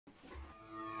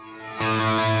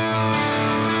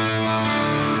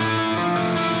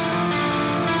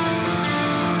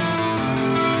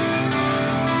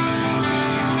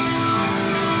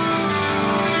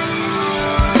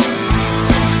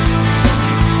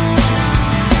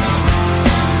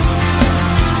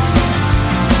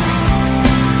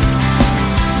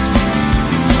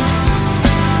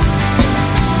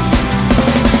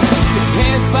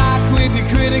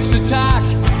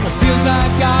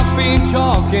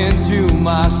talking to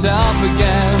myself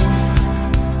again.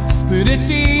 But it's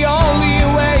the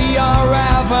only way you're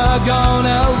ever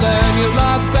gonna learn. You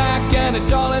look back and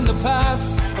it's all in the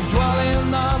past. I'm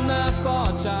dwelling on the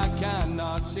thoughts I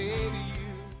cannot say to you.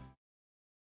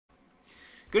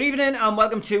 Good evening and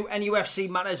welcome to NUFC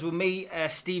Matters with me,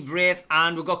 Steve Wraith,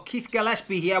 and we've got Keith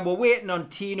Gillespie here. We're waiting on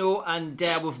Tino and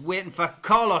we're waiting for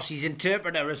Carlos, his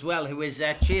interpreter as well, who is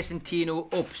chasing Tino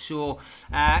up. So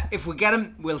if we get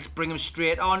him, we'll bring him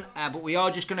straight on. But we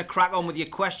are just going to crack on with your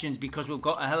questions because we've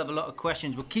got a hell of a lot of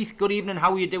questions. But Keith, good evening.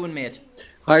 How are you doing, mate?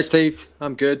 Hi, Steve.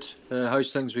 I'm good.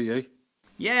 How's things with you?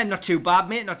 Yeah, not too bad,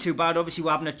 mate. Not too bad. Obviously,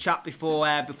 we're having a chat before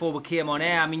we came on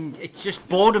air. I mean, it's just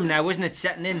boredom now, isn't it,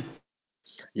 setting in?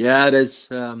 Yeah, it is.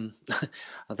 I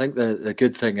think the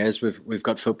good thing is we've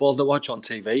got football to watch on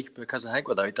TV, because I think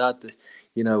without that,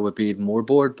 we'd be even more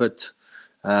bored. But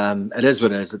it is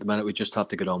what it is at the minute. We just have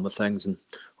to get on with things, and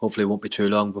hopefully it won't be too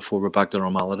long before we're back to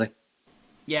normality.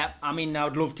 Yeah, I mean, I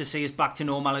would love to see us back to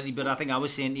normality, but I think I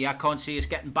was saying to you, I can't see us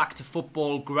getting back to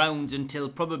football grounds until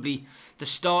probably the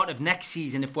start of next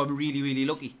season if we're really, really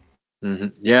lucky. Mm-hmm.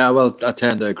 Yeah, well, I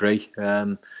tend to agree.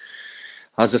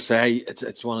 As I say,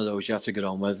 it's one of those you have to get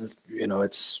on with.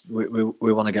 It's we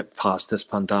want to get past this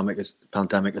pandemic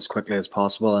as quickly as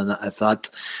possible, and if that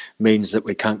means that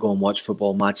we can't go and watch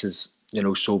football matches,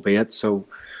 so be it. So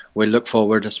we look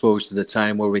forward, I suppose, to the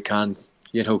time where we can,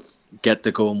 get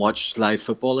to go and watch live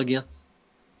football again.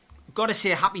 Got to say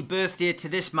happy birthday to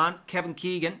this man, Kevin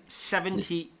Keegan,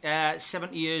 70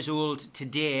 years old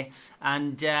today,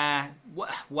 and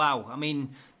wow, I mean,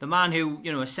 the man who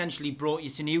essentially brought you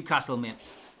to Newcastle, mate.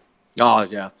 Oh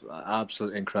yeah,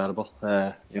 absolutely incredible.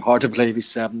 Hard to believe he's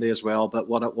 70 as well, but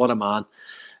what a man.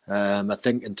 I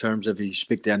think in terms of, if you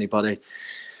speak to anybody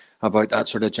about that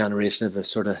sort of generation of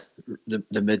the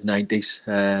mid 90s,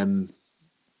 and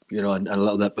a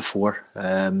little bit before,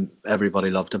 everybody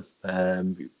loved him.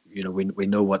 We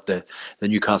know what the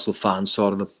Newcastle fans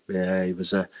thought of him. He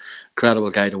was a incredible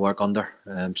guy to work under.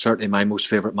 Certainly my most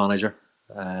favourite manager.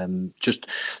 Just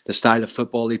the style of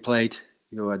football he played.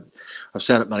 I've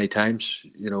said it many times.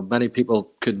 Many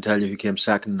people couldn't tell you who came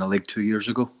second in the league 2 years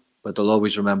ago, but they'll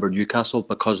always remember Newcastle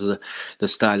because of the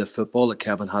style of football that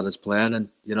Kevin had us playing. And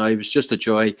he was just a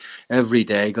joy. Every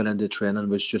day going into training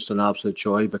was just an absolute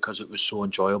joy because it was so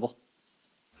enjoyable.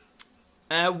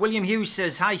 William Hughes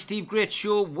says, hi Steve, great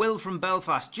show. Will from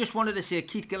Belfast. Just wanted to say,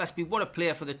 Keith Gillespie, what a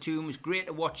player for the Tombs. Great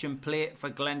to watch him play for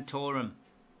Glentoran.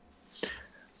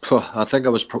 I think I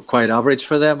was quite average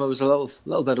for them. I was a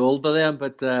little bit old by them,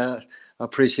 but I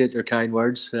appreciate your kind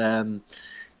words. I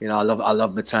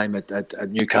love my time at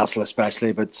Newcastle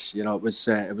especially, but it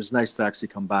was nice to actually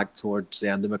come back towards the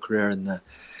end of my career and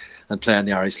play in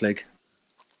the Irish League.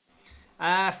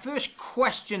 First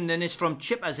question then is from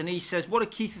Chippers, and he says, what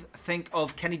did Keith think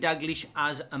of Kenny Dalglish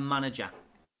as a manager?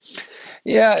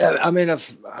 Yeah, I mean,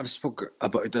 I've spoken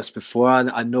about this before, and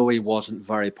I know he wasn't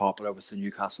very popular with the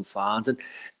Newcastle fans, and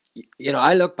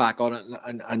I look back on it,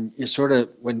 and you sort of,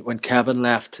 when Kevin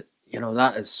left,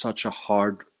 that is such a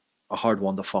hard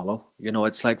one to follow.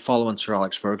 It's like following Sir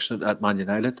Alex Ferguson at Man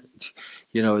United.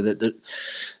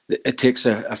 It takes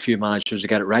a few managers to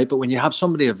get it right, but when you have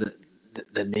somebody of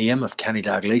the name of Kenny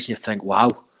Dalglish, you think,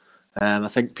 wow. I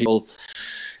think people,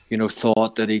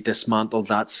 thought that he dismantled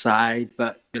that side,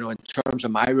 but in terms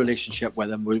of my relationship with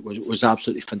him was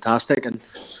absolutely fantastic. And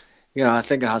I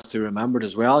think it has to be remembered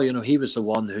as well. He was the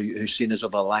one who seen us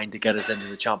over the line to get us into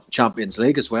the Champions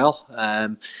League as well.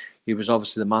 He was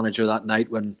obviously the manager that night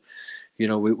when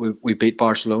we beat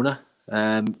Barcelona.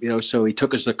 So he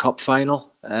took us to the cup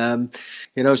final. So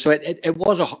it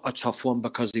was a tough one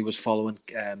because he was following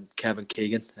Kevin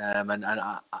Keegan. And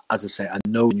as I say, I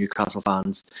know Newcastle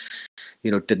fans,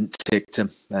 didn't take to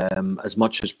him as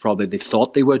much as probably they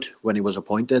thought they would when he was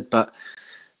appointed. But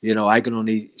I can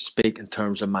only speak in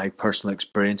terms of my personal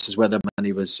experiences with him, and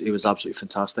he was absolutely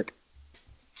fantastic.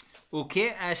 Okay,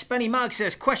 Spenny Mag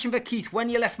says, question for Keith: when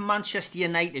you left Manchester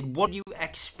United, what do you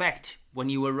expect when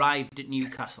you arrived at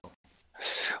Newcastle?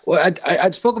 Well,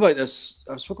 I'd spoke about this.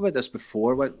 I've spoken about this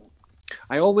before. But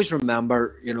I always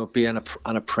remember, being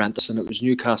an apprentice, and it was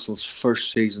Newcastle's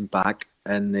first season back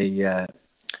in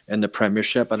the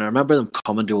Premiership, and I remember them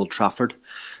coming to Old Trafford.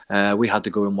 We had to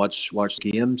go and watch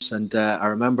games, and I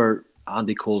remember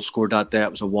Andy Cole scored that day. It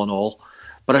was a 1-1,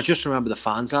 but I just remember the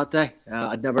fans that day.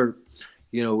 I'd never,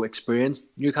 experienced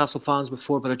Newcastle fans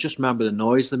before, but I just remember the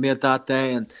noise they made that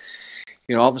day, and.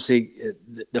 Obviously,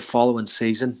 the following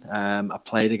season, I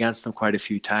played against them quite a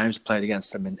few times. I played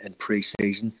against them in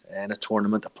pre-season in a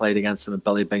tournament. I played against them in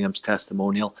Billy Bingham's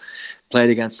testimonial. Played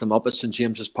against them up at St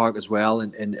James's Park as well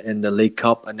in the League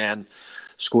Cup. And then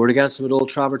scored against them at Old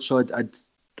Trafford. So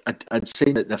I'd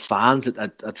seen the fans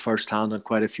at first hand on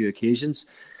quite a few occasions.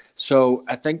 So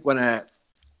I think when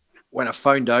I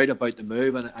found out about the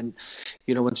move, and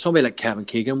you know, when somebody like Kevin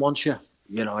Keegan wants you,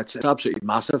 you know, it's absolutely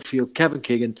massive. You know, Kevin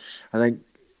Keegan, I think,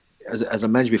 as I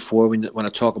mentioned before, when I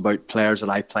talk about players that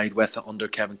I played with under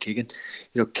Kevin Keegan,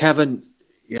 you know, Kevin,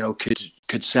 you know,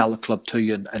 could sell the club to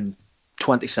you in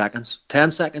 20 seconds,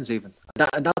 10 seconds even.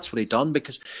 And that's what he done,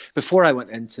 because before I went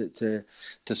in to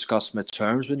discuss my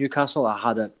terms with Newcastle, I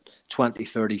had a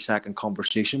 20-30 second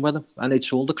conversation with him, and he'd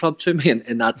sold the club to me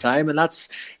in that time. And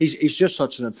he's just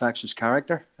such an infectious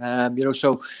character, you know.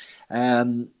 So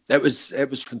it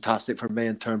was fantastic for me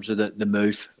in terms of the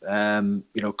move,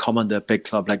 you know, coming to a big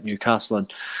club like Newcastle.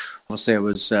 And I'll say I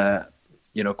was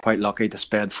you know, quite lucky to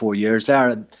spend 4 years there.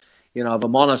 And you know, if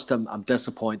I'm honest, I'm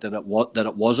disappointed that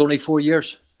it was only 4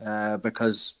 years,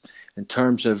 because in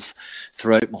terms of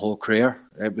throughout my whole career,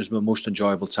 it was my most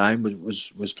enjoyable time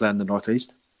was playing the North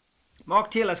East.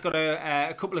 Mark Taylor's got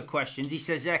a couple of questions. He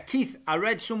says, Keith, I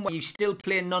read somewhere you still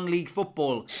play non-league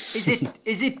football.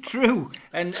 Is it true?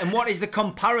 And what is the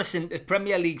comparison to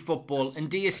Premier League football? And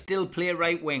do you still play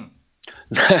right wing?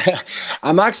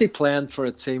 I'm actually playing for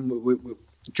a team.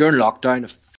 During lockdown, a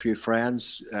few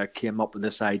friends came up with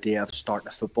this idea of starting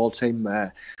a football team.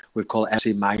 We've called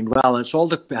FC Mindwell, and it's all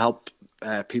to help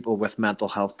people with mental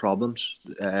health problems.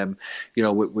 You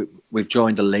know, we've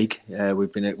joined a league.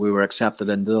 We were accepted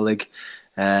into the league.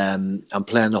 I'm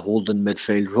playing a holding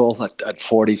midfield role at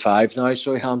 45 now,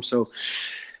 so I am. So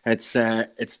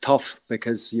it's tough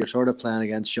because you're sort of playing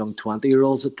against young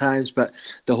 20-year-olds at times. But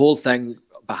the whole thing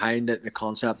behind it, the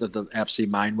concept of the FC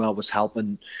Mindwell, was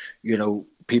helping, you know,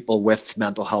 people with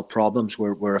mental health problems.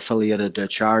 We're affiliated to a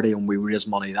charity, and we raise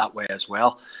money that way as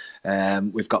well.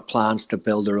 We've got plans to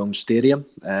build our own stadium.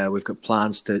 We've got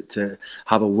plans to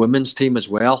have a women's team as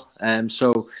well.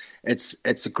 So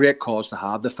it's a great cause to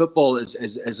have. The football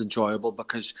is enjoyable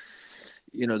because,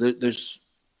 you know, there's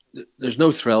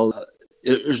no thrill.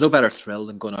 There's no better thrill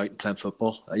than going out and playing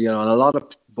football. You know, and a lot of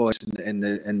boys in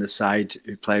the side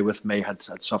who play with me had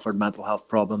suffered mental health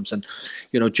problems, and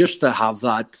you know, just to have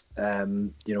that,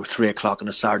 you know, 3 o'clock on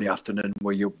a Saturday afternoon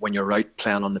when you're out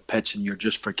playing on the pitch and you're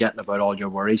just forgetting about all your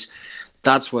worries.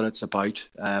 That's what it's about.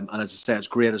 And as I say, it's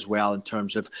great as well in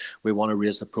terms of we want to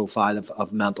raise the profile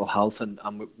of mental health, and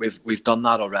we've done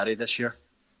that already this year.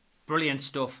 Brilliant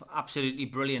stuff. Absolutely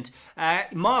brilliant.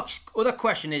 Mark's other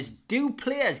question is, do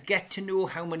players get to know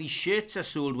how many shirts are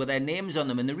sold with their names on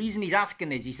them? And the reason he's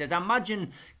asking is, he says, I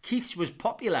imagine Keith's was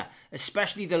popular,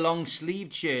 especially the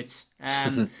long-sleeved shirts.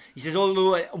 He says,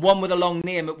 although one with a long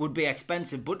name, it would be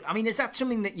expensive. But, I mean, is that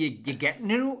something that you get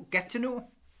to know?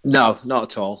 No, not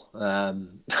at all. I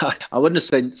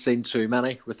wouldn't have seen too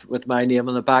many with my name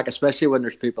on the back, especially when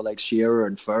there's people like Shearer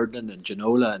and Ferdinand and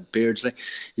Ginola and Beardsley,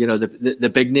 you know, the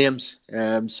big names.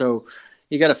 So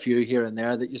you get a few here and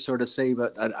there that you sort of see,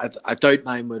 but I doubt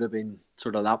mine would have been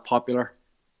sort of that popular.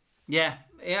 Yeah,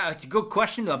 it's a good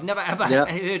question though. I've never ever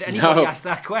heard anybody ask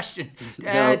that question.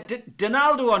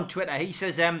 Donaldo on Twitter, he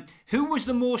says, who was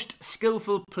the most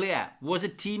skillful player? Was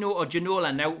it Tino or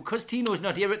Ginola? Now, because Tino's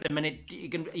not here at the minute,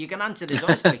 you can answer this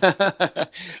honestly.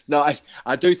 No,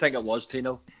 I do think it was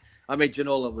Tino. I mean,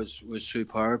 Ginola was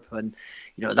superb, and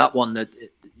you know, that one that,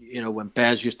 you know, when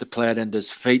Bez used to play it into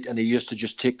his feet, and he used to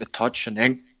just take the touch and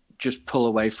then just pull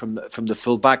away from the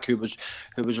fullback who was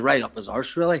right up his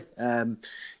arse, really.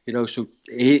 You know, so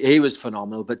he was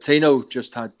phenomenal. But Tino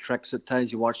just had tricks at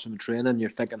times. You watch him in training,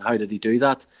 you're thinking, how did he do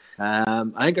that? I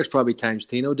think there's probably times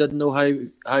Tino didn't know how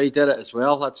he did it as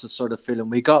well. That's the sort of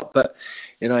feeling we got. But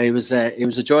you know, he was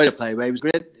a joy to play with. He was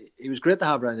great. He was great to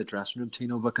have around the dressing room,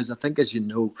 Tino, because I think, as you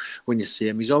know, when you see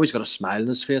him, he's always got a smile on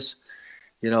his face.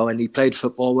 You know, and he played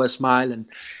football with a smile, and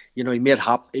you know, he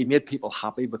made people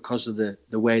happy because of the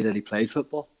way that he played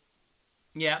football.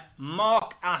 Yeah,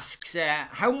 Mark asks,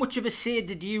 how much of a say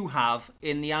did you have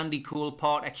in the Andy Cole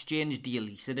part exchange deal?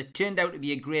 He said it turned out to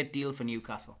be a great deal for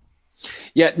Newcastle.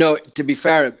 Yeah, no, to be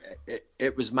fair,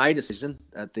 it was my decision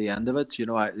at the end of it. You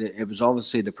know, it was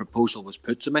obviously the proposal was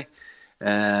put to me,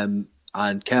 and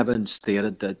Kevin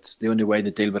stated that the only way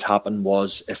the deal would happen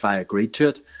was if I agreed to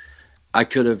it. I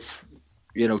could have,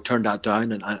 you know, turned that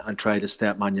down and tried to stay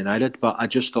at Man United, but I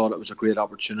just thought it was a great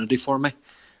opportunity for me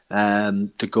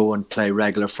to go and play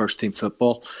regular first team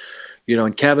football. You know,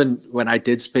 and Kevin, when I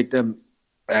did speak to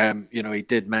him, you know, he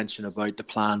did mention about the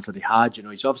plans that he had. You know,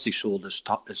 he's obviously sold his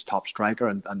top striker,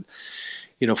 and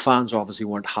you know, fans obviously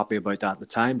weren't happy about that at the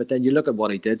time. But then you look at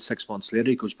what he did 6 months later.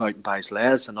 He goes out and buys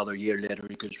Les. Another year later,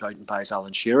 he goes out and buys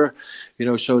Alan Shearer. You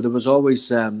know, so there was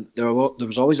always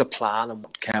a plan on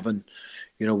what Kevin,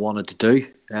 wanted to do.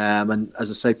 And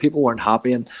as I say, people weren't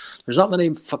happy, and there's not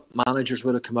many managers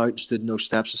would have come out and stood in those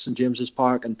steps at St James's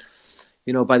Park. And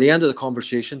by the end of the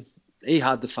conversation, he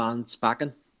had the fans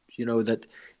backing. That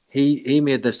he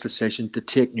made this decision to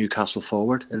take Newcastle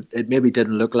forward. It maybe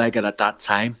didn't look like it at that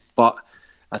time, but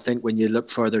I think when you look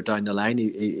further down the line,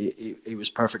 he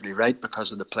was perfectly right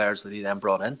because of the players that he then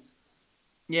brought in.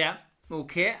 Yeah.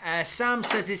 Okay. Sam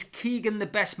says, is Keegan the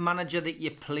best manager that you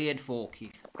played for,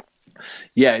 Keith?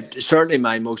 Yeah, certainly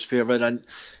my most favourite. And,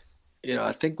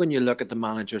 I think when you look at the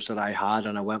managers that I had,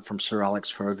 and I went from Sir Alex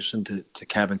Ferguson to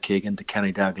Kevin Keegan to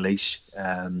Kenny Dalglish,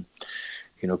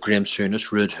 Graham Souness,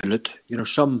 Ruud Gullit,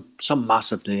 some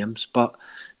massive names. But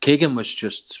Keegan was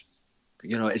just,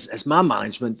 his man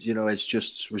management, was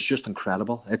just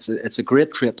incredible. It's a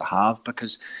great trait to have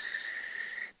because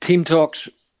team talks,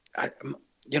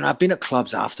 I've been at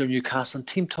clubs after Newcastle, and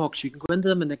team talks, you can go into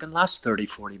them and they can last 30,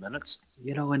 40 minutes,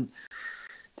 and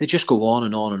they just go on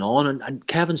and on and on. And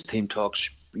Kevin's team talks,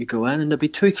 you go in and they'll be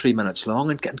 2-3 minutes long.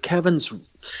 And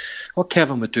what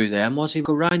Kevin would do then was he'd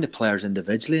go round the players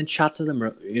individually and chat to them,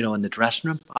 in the dressing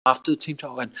room after the team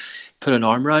talk and put an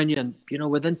arm around you. And,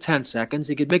 within 10 seconds,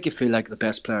 he could make you feel like the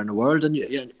best player in the world. And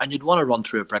you'd want to run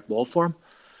through a brick wall for him,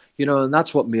 and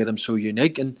that's what made him so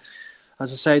unique. And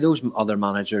as I say, those other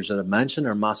managers that I've mentioned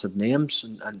are massive names.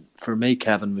 And for me,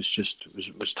 Kevin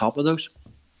was top of those.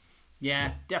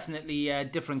 Yeah, definitely a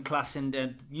different class.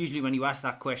 And usually when you ask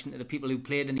that question to the people who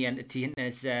played in the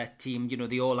Entertainers team,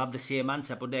 they all have the same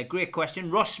answer. But great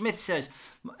question. Ross Smith says,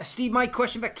 Steve, my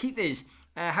question for Keith is,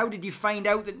 how did you find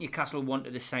out that Newcastle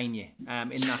wanted to sign you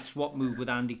in that swap move with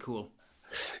Andy Cole?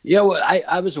 Yeah, well,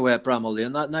 I was away at Bramall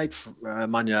Lane that night.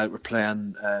 Man United were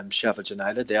playing Sheffield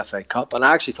United, the FA Cup, and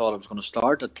I actually thought I was going to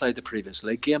start. I'd played the previous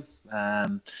league game,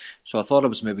 so I thought I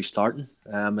was maybe starting.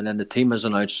 And then the team was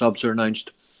announced, subs are announced.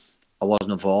 I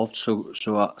wasn't involved, so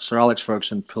Sir Alex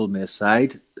Ferguson pulled me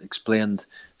aside, explained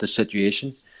the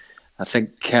situation. I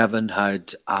think Kevin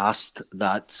had asked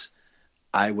that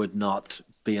I would not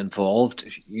be involved,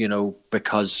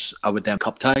 because I would then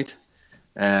cup tied.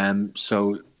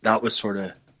 So that was sort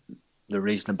of the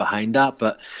reasoning behind that.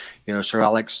 But, Sir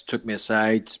Alex took me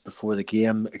aside before the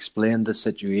game, explained the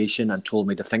situation and told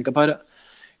me to think about it.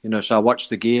 So I watched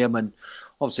the game, and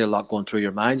obviously a lot going through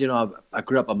your mind. I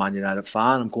grew up a Man United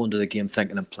fan. I'm going to the game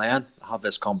thinking I'm playing. I have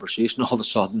this conversation. All of a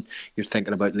sudden, you're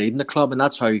thinking about leaving the club. And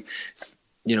that's how,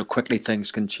 quickly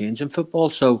things can change in football.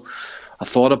 So I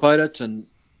thought about it. And,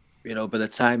 by the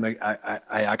time I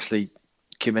actually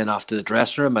came in after the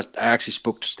dressing room, I actually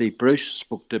spoke to Steve Bruce,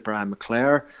 spoke to Brian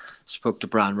McClare, spoke to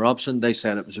Brian Robson. They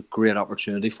said it was a great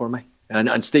opportunity for me.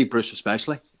 And Steve Bruce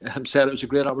especially said it was a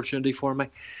great opportunity for me.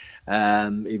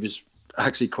 He was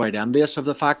actually quite envious of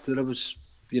the fact that I was,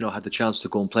 had the chance to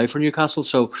go and play for Newcastle.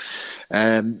 So,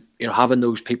 having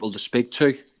those people to speak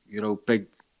to,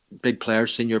 big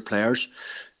players, senior players,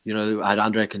 I had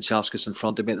Andrei Kanchelskis in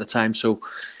front of me at the time. So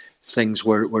things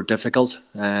were difficult,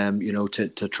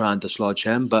 to try and dislodge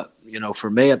him. But, for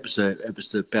me, it was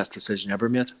the best decision ever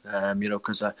made,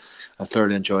 because I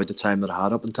thoroughly enjoyed the time that I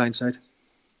had up in Tyneside.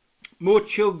 Mo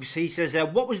Chugs, he says,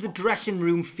 what was the dressing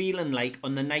room feeling like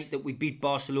on the night that we beat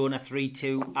Barcelona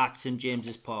 3-2 at St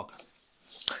James's Park?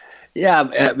 Yeah,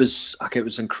 it was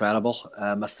incredible.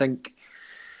 I think,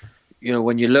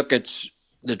 when you look at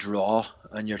the draw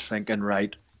and you're thinking,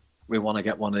 right, we want to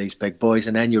get one of these big boys,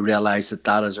 and then you realise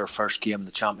that is our first game in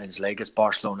the Champions League. It's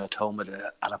Barcelona at home at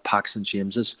a packed St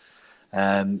James's.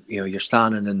 You're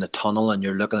standing in the tunnel and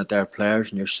you're looking at their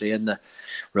players and you're seeing the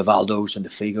Rivaldos and the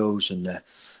Figos and the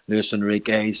Luis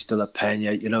Enriquez, De La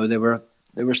Pena.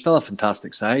 They were still a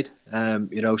fantastic side.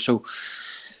 So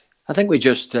I think we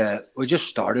just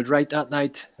started right that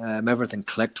night. Everything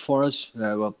clicked for us.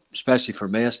 Well, especially for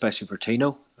me, especially for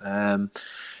Tino.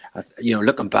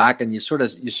 Looking back, and you sort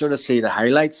of see the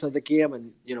highlights of the game,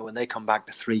 and when they come back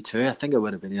to 3-2, I think it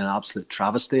would have been an absolute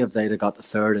travesty if they'd have got the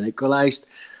third and equalised.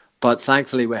 But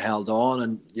thankfully we held on,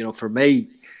 and for me,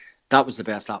 that was the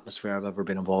best atmosphere I've ever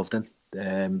been involved in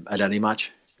at any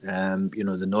match.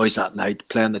 The noise that night,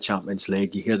 playing the Champions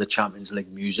League, you hear the Champions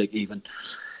League music even.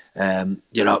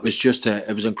 It was just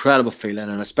it was an incredible feeling,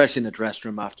 and especially in the dressing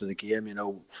room after the game,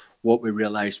 what we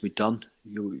realised we'd done.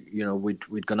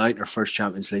 We'd gone out in our first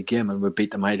Champions League game and we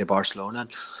beat the mighty Barcelona.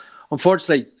 And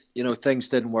unfortunately, things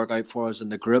didn't work out for us in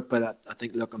the group, but I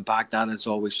think looking back, that is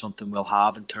always something we'll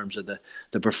have in terms of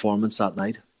the performance that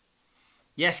night.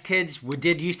 Yes, kids, we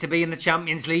did used to be in the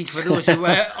Champions League. For those who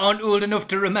aren't old enough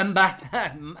to remember,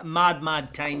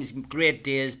 mad times, great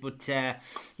days. But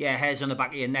hairs on the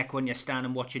back of your neck when you're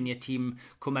standing watching your team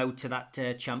come out to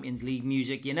that Champions League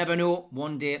music. You never know,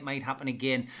 one day it might happen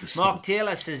again. Mark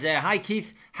Taylor says, hi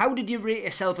Keith, how did you rate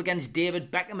yourself against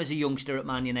David Beckham as a youngster at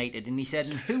Man United? And he said,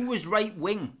 and who was right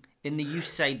wing in the youth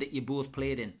side that you both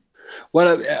played in?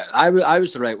 Well, I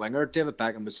was the right winger. David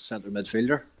Beckham was the centre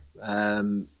midfielder.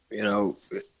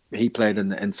 He played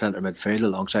in centre midfield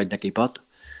alongside Nicky Butt,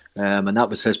 and that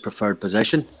was his preferred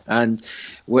position. And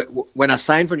when I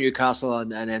signed for Newcastle,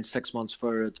 and then 6 months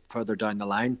further down the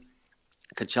line,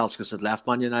 Kanchelskis had left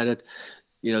Man United.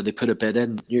 They put a bid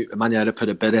in. Man United put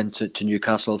a bid in to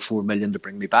Newcastle, 4 million to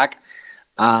bring me back,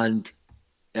 and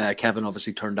Kevin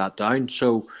obviously turned that down.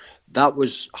 So that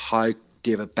was how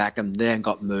David Beckham then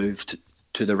got moved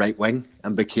to the right wing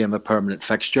and became a permanent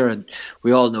fixture. And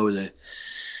we all know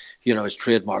his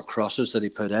trademark crosses that he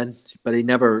put in, but he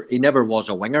never was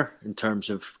a winger in terms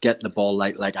of getting the ball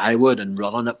like I would and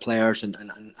running at players and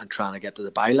trying to get to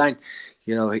the byline.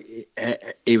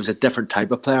 He was a different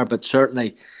type of player, but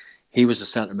certainly he was a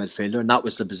centre midfielder, and that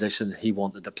was the position that he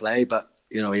wanted to play. But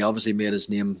he obviously made his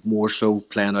name more so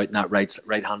playing out in that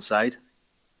right hand side.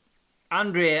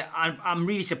 Andre, I'm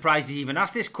really surprised he's even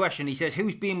asked this question. He says,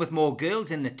 who's been with more girls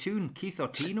in the tune, Keith or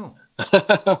Tino?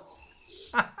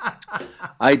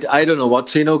 I don't know what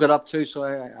Tino got up to, so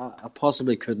I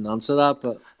possibly couldn't answer that,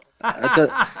 but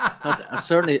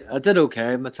I did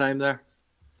okay in my time there.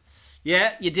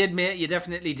 Yeah, you did, mate. You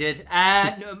definitely did.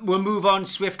 We'll move on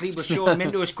swiftly with Sean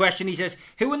Minto's question. He says,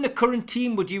 who in the current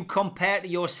team would you compare to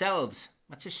yourselves?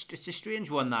 It's a strange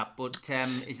one, that. But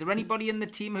is there anybody in the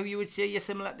team who you would say you're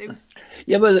similar to?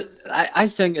 Yeah, well, I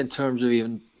think in terms of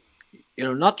even,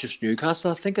 not just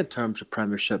Newcastle, I think in terms of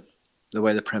Premiership, the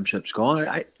way the Premiership's gone,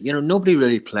 nobody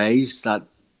really plays that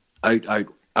out and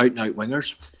out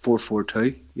wingers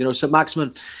 4-4-2. So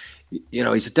Maximin,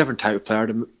 he's a different type of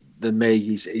player than me.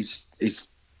 He's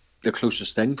the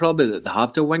closest thing probably that they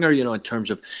have to a winger. In terms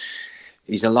of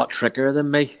he's a lot trickier than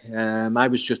me. I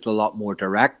was just a lot more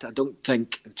direct. I don't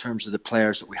think in terms of the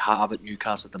players that we have at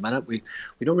Newcastle at the minute, we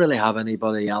don't really have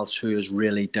anybody else who is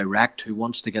really direct, who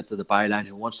wants to get to the byline,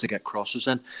 who wants to get crosses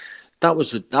in. That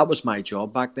was my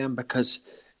job back then, because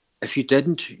if you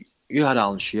didn't, you had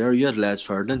Alan Shearer, you had Les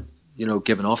Ferdinand,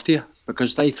 giving off to you,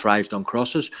 because they thrived on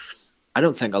crosses. I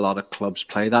don't think a lot of clubs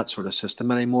play that sort of system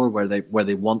anymore, where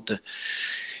they want to,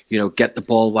 get the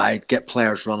ball wide, get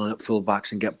players running at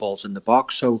full-backs and get balls in the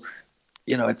box. So,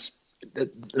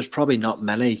 there's probably not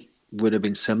many would have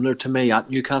been similar to me at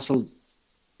Newcastle,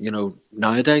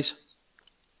 nowadays.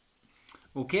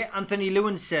 Okay, Anthony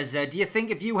Lewin says, do you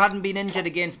think if you hadn't been injured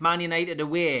against Man United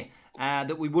away,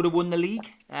 that we would have won the league?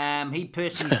 He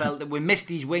personally felt that we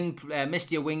missed your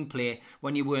wing play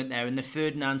when you weren't there, and that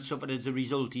Ferdinand suffered as a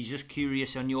result. He's just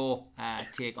curious on your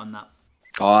take on that.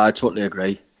 Oh, I totally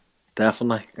agree.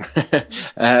 Definitely.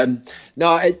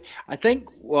 No, I think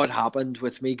what happened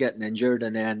with me getting injured,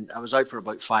 and then I was out for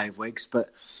about 5 weeks, but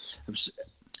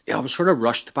I was sort of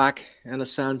rushed back in a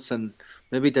sense, and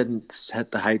maybe didn't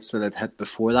hit the heights that I'd hit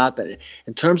before that. But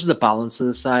in terms of the balance of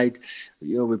the side,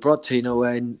 we brought Tino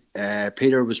in.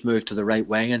 Peter was moved to the right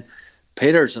wing, and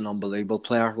Peter's an unbelievable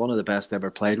player, one of the best I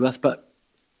ever played with. But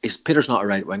Peter's not a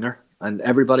right winger, and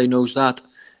everybody knows that.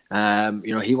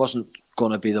 He wasn't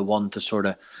going to be the one to sort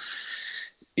of,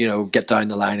 get down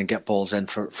the line and get balls in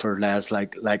for Les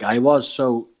like I was.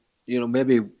 So,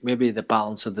 maybe the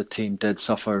balance of the team did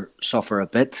suffer a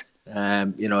bit.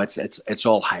 It's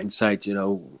all hindsight.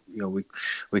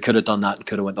 We could have done that and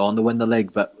could have went on to win the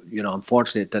league, but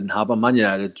unfortunately it didn't happen. Man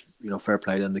United, fair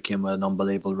play to them, they came with an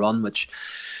unbelievable run, which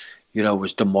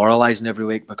was demoralising every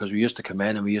week, because we used to come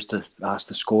in and we used to ask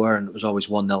the score, and it was always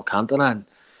 1-0 Cantona, and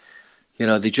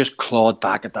they just clawed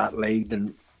back at that lead,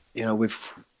 and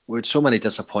we've had so many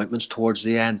disappointments towards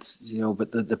the end.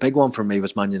 But the big one for me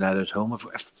was Man United at home.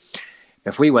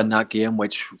 If we win that game,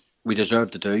 which we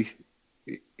deserve to do,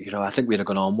 I think we'd have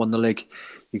gone on, won the league.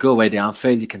 You go away to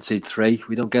Anfield, you concede 3,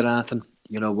 we don't get anything.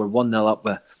 We're 1-0 up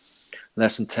with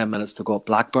less than 10 minutes to go at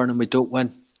Blackburn, and we don't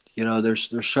win. There's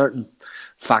certain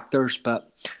factors,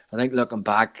 but I think looking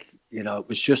back, it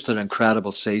was just an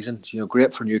incredible season.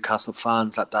 Great for Newcastle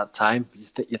fans at that time.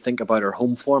 You think about our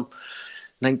home form,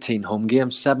 19 home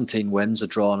games, 17 wins, a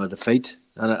draw and a defeat.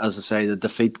 And as I say, the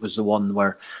defeat was the one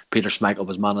where Peter Schmeichel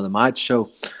was man of the match. So,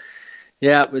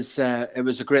 yeah, it was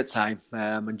a great time,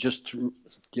 and just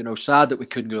sad that we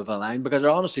couldn't go over the line, because I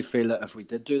honestly feel that if we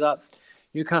did do that,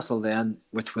 Newcastle then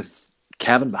with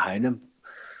Kevin behind him,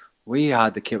 we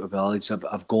had the capabilities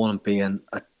of going and being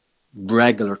a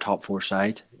regular top 4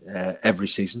 side. every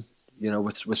season. You know,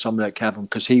 with somebody like Kevin,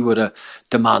 because he would have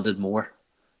demanded more,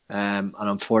 and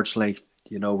unfortunately,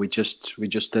 you know, we just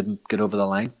didn't get over the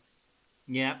line.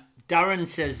 Yeah. Darren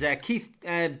says, Keith,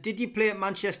 did you play at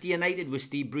Manchester United with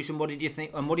Steve Bruce, and what did you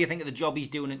think? And what do you think of the job he's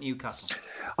doing at Newcastle?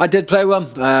 I did play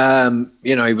with him.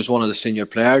 You know, he was one of the senior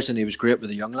players, and he was great with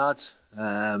the young lads.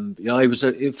 You know, he was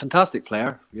a fantastic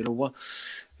player. You know,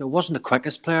 he wasn't the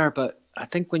quickest player, but I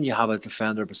think when you have a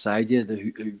defender beside you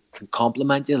who can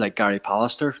complement you, like Gary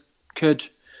Pallister could,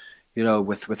 you know,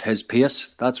 with his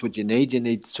pace, that's what you need. You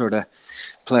need sort of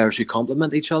players who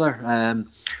complement each other.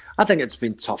 I think it's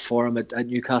been tough for him at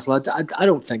Newcastle. I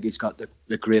don't think he's got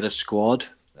the greatest squad.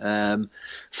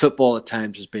 Football at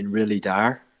times has been really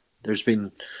dire. There's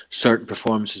been certain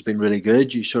performances been really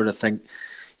good. You sort of think,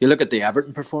 you look at the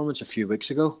Everton performance a few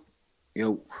weeks ago, you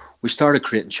know, we started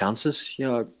creating chances. You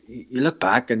know, you look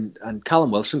back and Callum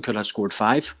Wilson could have scored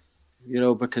 5, you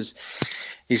know, because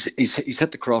he's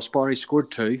hit the crossbar, he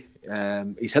scored 2,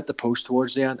 he's hit the post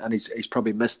towards the end, and he's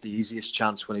probably missed the easiest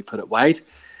chance when he put it wide.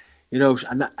 You know,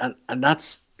 and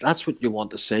that's what you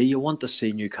want to see. You want to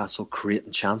see Newcastle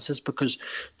creating chances, because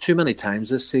too many times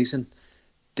this season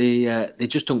they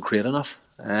just don't create enough.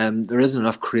 There isn't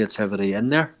enough creativity in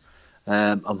there.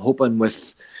 I'm hoping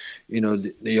with, you know,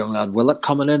 the young lad Willett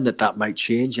coming in that might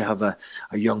change. You have a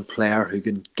young player who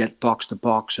can get box to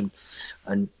box,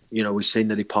 and you know, we've seen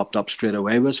that he popped up straight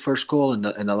away with his first goal in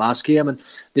the last game, and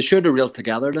they showed a real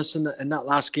togetherness in that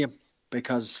last game.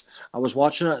 Because I was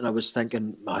watching it and I was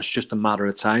thinking, it's just a matter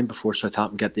of time before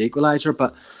Southampton get the equaliser.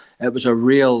 But it was a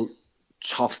real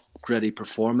tough, gritty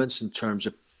performance in terms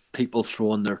of people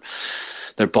throwing their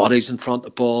bodies in front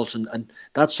of balls, and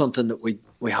that's something that we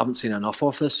haven't seen enough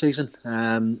of this season.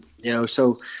 You know,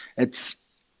 so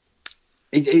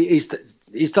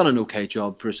he's done an okay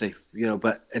job, Brucey. You know,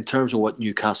 but in terms of what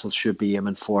Newcastle should be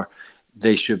aiming for,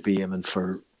 they should be aiming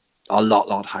for a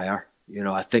lot higher. You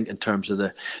know, I think in terms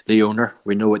of the owner,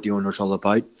 we know what the owner's all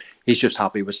about. He's just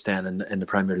happy with staying in the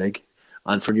Premier League.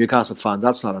 And for Newcastle fans,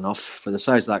 that's not enough. For the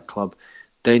size of that club,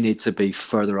 they need to be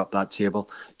further up that table,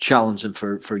 challenging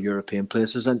for European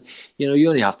places. And, you know, you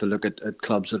only have to look at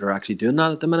clubs that are actually doing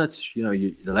that at the minute. You know,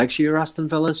 the likes of your Aston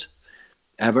Villas,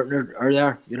 Everton are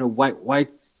there. You know, why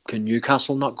can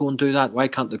Newcastle not go and do that? Why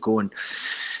can't they go and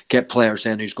get players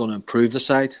in who's going to improve the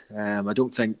side?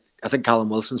 I think Callum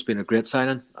Wilson's been a great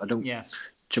signing.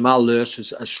 Jamal Lewis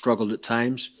has struggled at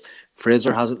times.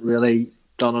 Fraser hasn't really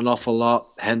done an awful lot.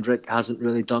 Hendrick hasn't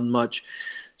really done much.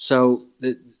 So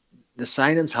the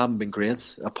signings haven't been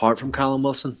great, apart from Callum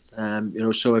Wilson. You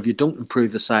know, so if you don't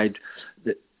improve the side,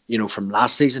 you know, from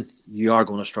last season, you are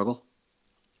going to struggle.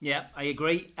 Yeah, I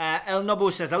agree. El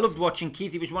Nobo says, I loved watching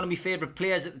Keith. He was one of my favourite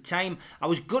players at the time. I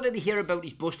was gutted to hear about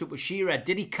his bust up with Shearer.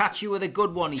 Did he catch you with a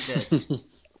good one, he says?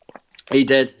 He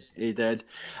did. It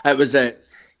was it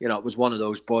was one of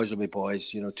those boys will be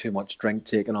boys, you know, too much drink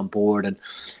taken on board. And,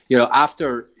 you know,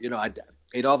 after, you know,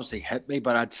 it obviously hit me,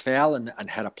 but I'd fell and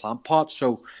had a plant pot.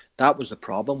 So that was the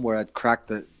problem, where I'd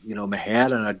cracked my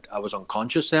head, and I was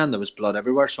unconscious then. There was blood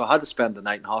everywhere. So I had to spend the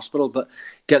night in hospital. But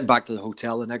getting back to the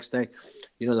hotel the next day,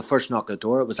 you know, the first knock at the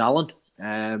door, it was Alan.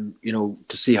 You know,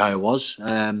 to see how I was,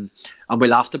 and we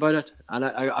laughed about it. And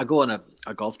I go on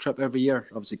a golf trip every year,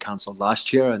 obviously cancelled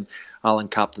last year, and Alan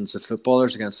captains the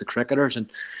footballers against the cricketers,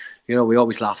 and you know, we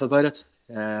always laugh about it.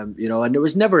 You know, and there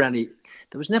was never any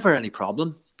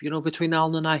problem, you know, between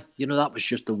Alan and I. You know, that was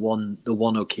just the one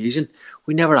occasion.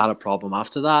 We never had a problem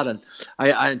after that, and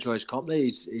I enjoy his company.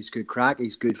 He's good crack,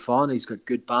 he's good fun, he's got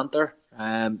good banter,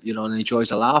 you know, and he enjoys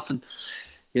a laugh. And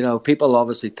you know, people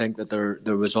obviously think that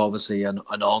there was obviously an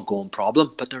ongoing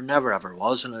problem, but there never ever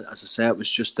was. And as I say, it was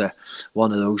just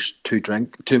one of those too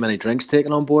many drinks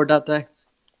taken on board that day.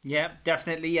 Yeah,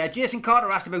 definitely. Jason Carter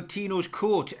asked about Tino's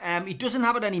coat. He doesn't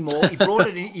have it anymore. He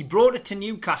brought it to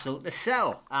Newcastle to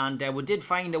sell, and we did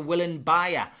find a willing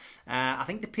buyer. I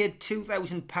think they paid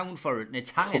 £2,000 for it, and it's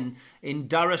hanging in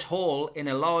Darras Hall in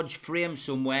a large frame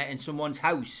somewhere in someone's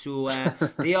house. So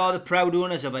they are the proud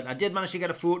owners of it. I did manage to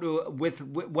get a photo with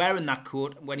wearing that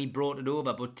coat when he brought it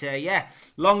over, but yeah,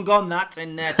 long gone that.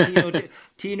 And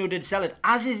Tino did sell it,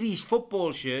 as is his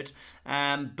football shirt.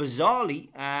 Bizarrely,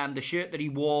 the shirt that he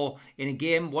wore in a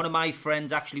game, one of my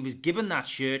friends actually was given that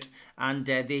shirt, and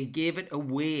they gave it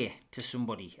away. to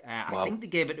somebody. Wow. I think they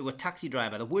gave it to a taxi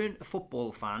driver. They weren't a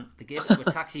football fan. They gave it to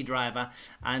a taxi driver,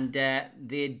 and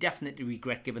they definitely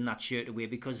regret giving that shirt away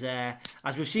because,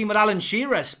 as we've seen with Alan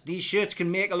Shearer's, these shirts can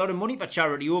make a lot of money for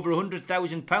charity. Over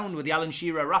 £100,000 with the Alan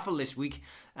Shearer raffle this week.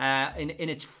 In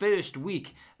its first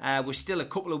week, with still a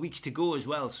couple of weeks to go as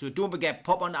well. So don't forget,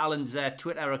 pop on Alan's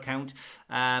Twitter account,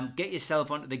 get yourself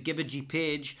onto the Givergy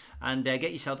page, and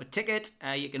get yourself a ticket.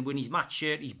 You can win his match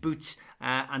shirt, his boots,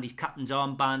 and his captain's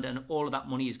armband, and all of that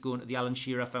money is going to the Alan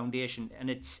Shearer Foundation, and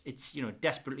it's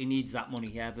desperately needs that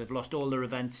money. They've lost all their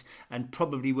events and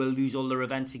probably will lose all their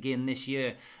events again this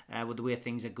year with the way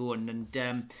things are going.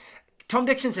 And Tom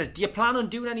Dixon says, do you plan on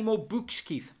doing any more books,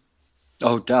 Keith?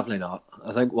 Oh, definitely not.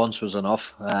 I think once was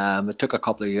enough. It took a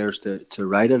couple of years to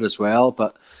write it as well,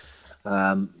 but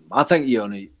I think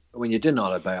when you do an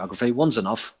autobiography, one's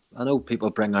enough. I know people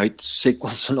bring out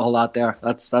sequels and all that there.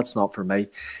 That's not for me.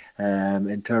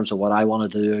 In terms of what I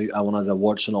wanted to do, I wanted a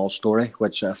warts and all story,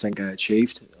 which I think I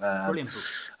achieved. Brilliant book.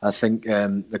 I think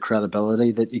the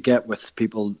credibility that you get with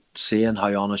people seeing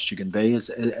how honest you can be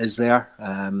is there.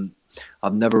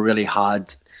 I've never really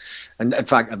had, and in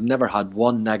fact, I've never had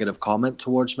one negative comment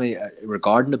towards me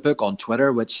regarding the book on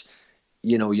Twitter, which,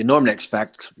 you normally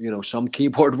expect, some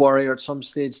keyboard warrior at some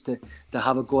stage to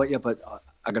have a go at you, but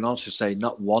I can also say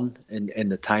not one in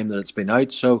the time that it's been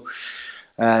out. So,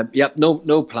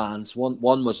 no plans.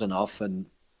 One was enough, and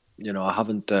I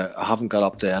haven't got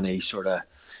up to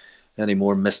any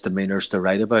more misdemeanors to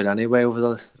write about anyway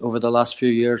over the last few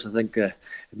years. I think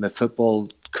my football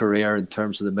career, in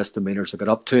terms of the misdemeanors I got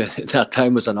up to at that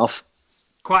time, was enough.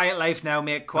 Quiet life now,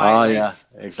 mate. Quiet life. Yeah,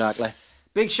 exactly.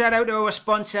 Big shout out to our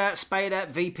sponsor, Spider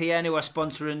VPN, who are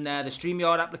sponsoring the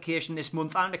StreamYard application this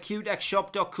month, and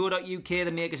acutexshop.co.uk, the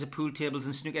makers of pool tables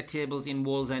and snooker tables in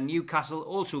Wallsend, Newcastle,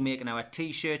 also making our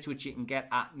t-shirts, which you can get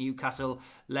at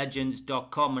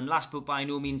newcastlelegends.com. And last but by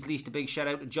no means least, a big shout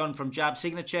out to John from Jab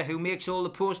Signature, who makes all the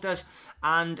posters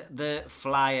and the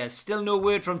flyers. Still no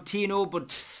word from Tino,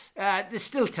 but there's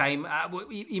still time.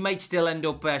 He might still end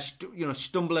up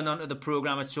stumbling onto the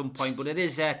programme at some point, but it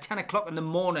is 10 o'clock in the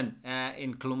morning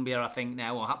in Colombia, I think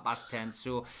now, or 10:30.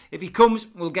 So if he comes,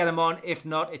 we'll get him on. If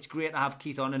not, it's great to have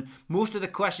Keith on, and most of the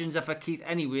questions are for Keith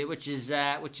anyway, which is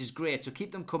great. So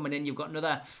keep them coming in. You've got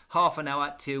another half an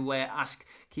hour to ask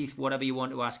Keith whatever you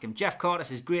want to ask him. Jeff Carter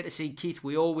says, great to see Keith.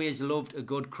 We always loved a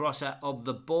good crosser of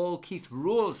the ball. Keith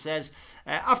Roll says,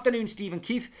 afternoon, Stephen.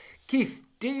 Keith,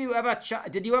 did you ever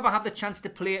have the chance to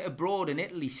play abroad in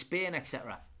Italy, Spain,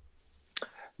 etc.?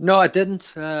 No, I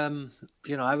didn't. I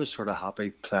was sort of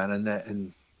happy playing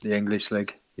in the English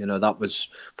league. That was,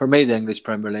 for me, the English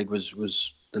Premier League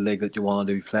was the league that you wanted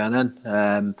to be playing in.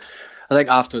 I think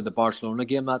after the Barcelona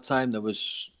game that time, there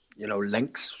was,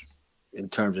 links in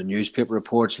terms of newspaper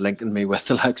reports linking me with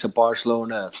the likes of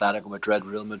Barcelona, Atletico Madrid,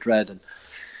 Real Madrid, and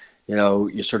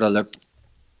you sort of look.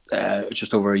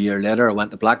 Just over a year later, I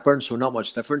went to Blackburn, so not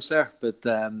much difference there. But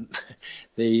there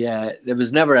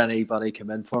was never anybody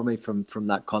come in for me from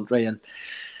that country, and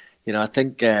I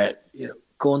think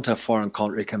going to a foreign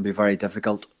country can be very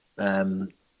difficult.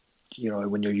 When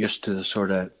you're used to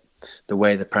the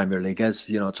way the Premier League is,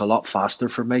 it's a lot faster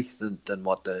for me than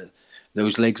what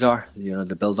those leagues are.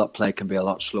 The build-up play can be a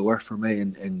lot slower for me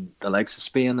in the likes of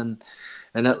Spain and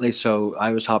in Italy, so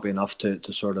I was happy enough to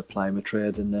sort of ply my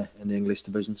trade in the English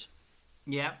divisions.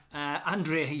 Yeah,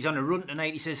 Andre, he's on a run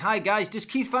tonight. He says, hi guys, does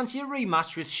Keith fancy a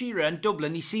rematch with Shearer in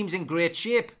Dublin? He seems in great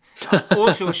shape.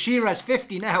 Also, Shearer's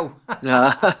 50 now.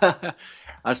 I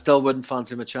still wouldn't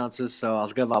fancy my chances, so I'll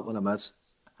give that one a miss.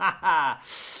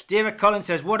 David Collins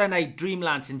says, what a night,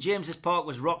 Dreamland. St James's Park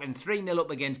was rocking 3-0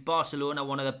 up against Barcelona,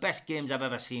 one of the best games I've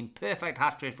ever seen. Perfect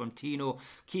hat-trick from Tino.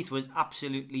 Keith was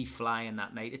absolutely flying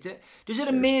that night. Does it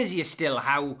amaze you still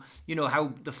how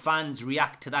the fans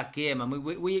react to that game? I mean,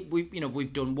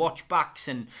 we've done watch backs,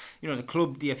 and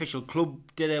the official club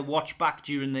did a watch back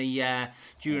during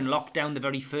lockdown, the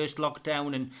very first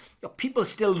lockdown, and people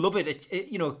still love it.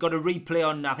 It got a replay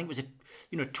on, I think it was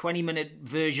 20-minute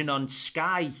version on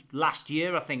Sky last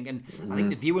year, I think, and I think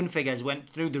the viewing figures went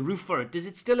through the roof for it. Does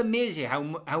it still amaze you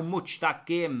how much that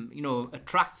game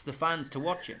attracts the fans to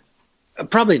watch it?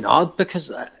 Probably not,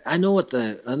 because I know what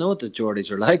the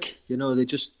Geordies are like. They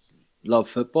just love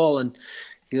football, and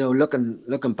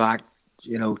looking back,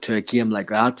 to a game like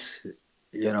that,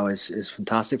 is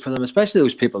fantastic for them, especially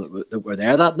those people that were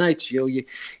there that night. You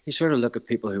sort of look at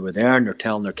people who were there and they're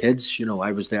telling their kids,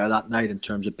 I was there that night in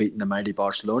terms of beating the mighty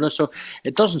Barcelona. So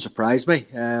it doesn't surprise me.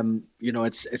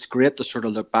 It's great to sort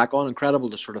of look back on. Incredible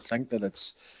to sort of think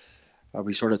that are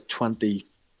we sort of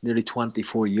nearly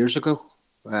 24 years ago,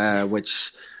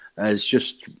 which is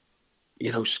just,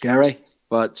 scary.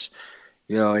 But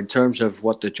in terms of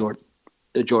what the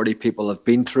majority people have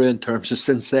been through, in terms of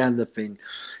since then, they've been,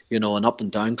 an up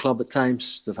and down club at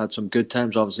times. They've had some good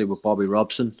times, obviously with Bobby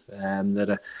Robson.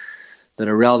 That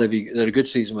a good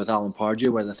season with Alan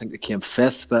Pardew, where I think they came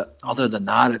fifth. But other than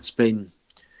that, it's been,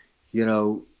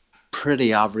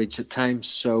 pretty average at times.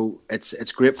 So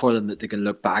it's great for them that they can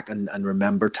look back and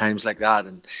remember times like that.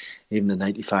 And even the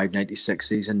 95, 96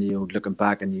 season, looking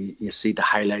back and you see the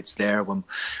highlights there when,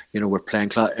 we're playing.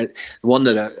 The one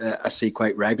that I see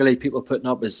quite regularly people putting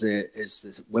up is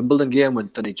the Wimbledon game when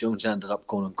Vinnie Jones ended up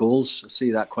going on goals. I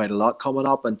see that quite a lot coming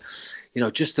up. And,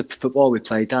 just the football we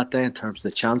played that day in terms of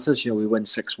the chances, we win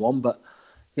 6-1, but,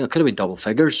 it could have been double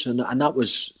figures. And that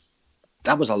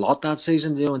was a lot that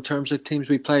season, in terms of teams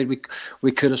we played.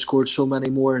 We could have scored so many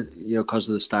more, because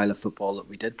of the style of football that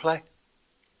we did play.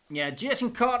 Yeah, Jason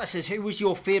Carter says, who was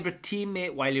your favourite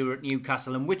teammate while you were at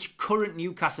Newcastle, and which current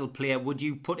Newcastle player would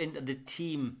you put into the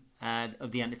team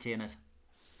of the Entertainers?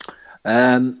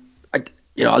 I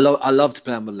loved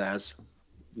playing with Les.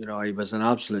 He was an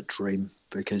absolute dream,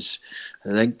 because I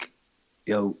think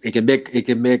he can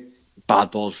make bad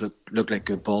balls look like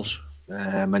good balls,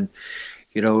 and.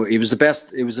 He was the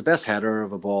best. He was the best header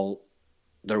of a ball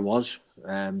there was.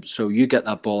 So you get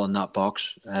that ball in that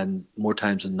box, and more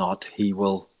times than not, he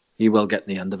will get in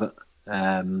the end of it.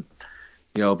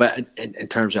 But in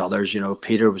terms of others,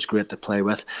 Peter was great to play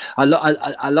with.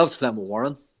 I loved playing with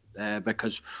Warren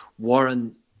because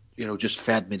Warren, just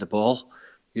fed me the ball.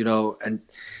 And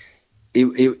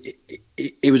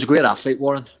he was a great athlete,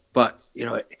 Warren. But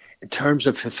in terms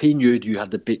of if he knew you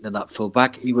had the beating of that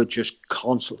fullback, he would just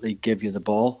constantly give you the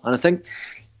ball. And I think,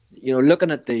 looking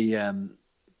at the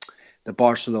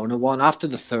Barcelona one, after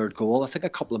the third goal, I think a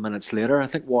couple of minutes later, I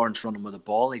think Warren's running with the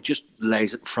ball. He just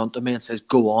lays it in front of me and says,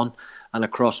 go on, and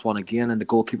across one again. And the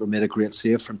goalkeeper made a great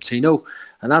save from Tino.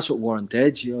 And that's what Warren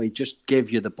did. He just gave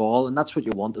you the ball. And that's what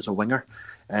you want as a winger.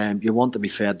 You want to be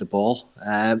fed the ball.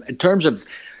 In terms of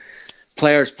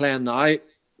players playing now, I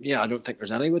don't think there's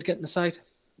any would get in the side.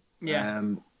 Yeah,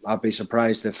 I'd be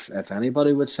surprised if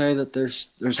anybody would say that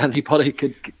there's anybody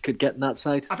could get in that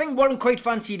side. I think Warren quite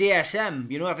fancied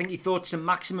ASM. I think he thought some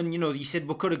Maximin. You said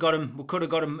we could have got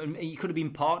him, and he could have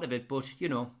been part of it. But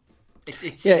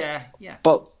it's yeah.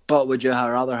 But would you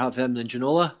rather have him than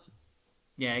Ginola?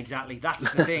 Yeah, exactly.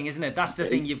 That's the thing, isn't it? That's the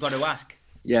thing you've got to ask.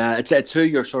 Yeah, it's who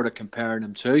you're sort of comparing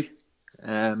him to.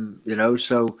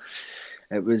 So.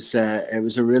 It was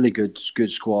a really good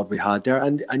squad we had there,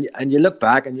 and you look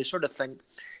back and you sort of think,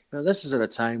 this is at a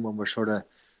time when we're sort of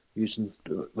using,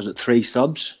 was it 3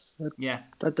 subs?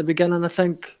 At the beginning, I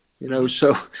think,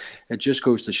 so it just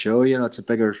goes to show, it's a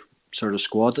bigger sort of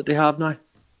squad that they have now.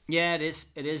 Yeah, it is.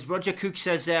 It is. Roger Cook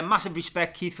says, massive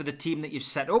respect, Keith, for the team that you've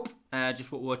set up. Just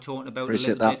what we were talking about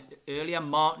Appreciate a little bit earlier.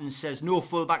 Martin says, no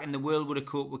fullback in the world would have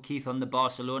coped with Keith on the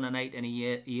Barcelona night, and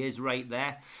he is right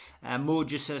there. Mo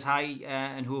just says hi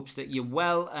and hopes that you're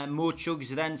well. Mo Chugs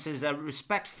then says,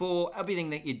 respect for everything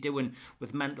that you're doing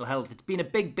with mental health. It's been a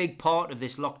big part of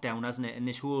this lockdown, hasn't it, in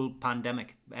this whole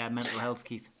pandemic, mental health,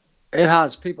 Keith? It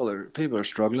has. People are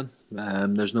struggling.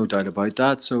 There's no doubt about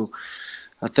that. So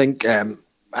I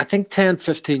think 10,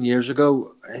 15 years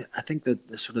ago, I think that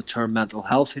the sort of term mental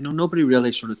health, nobody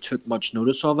really sort of took much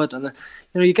notice of it. And,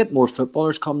 you get more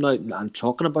footballers coming out and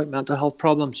talking about mental health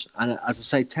problems. And as I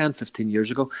say, 10, 15 years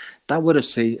ago, that would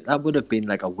have been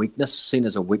like a weakness, seen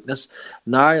as a weakness.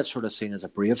 Now it's sort of seen as a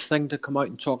brave thing to come out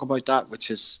and talk about that,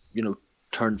 which is,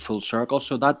 turned full circle.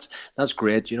 So that's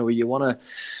great. You want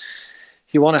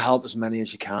to help as many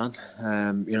as you can,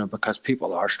 because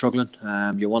people are struggling.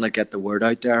 You want to get the word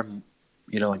out there. And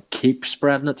keep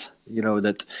spreading it,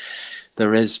 that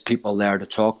there is people there to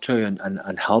talk to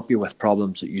and help you with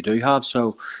problems that you do have.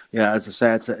 So, yeah, as I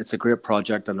say, it's a great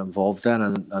project that I'm involved in,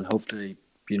 and hopefully,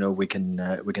 we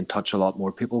can touch a lot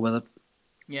more people with it.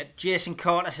 Yeah, Jason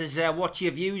Carter says, what's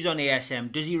your views on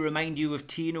ASM? Does he remind you of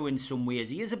Tino in some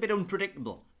ways? He is a bit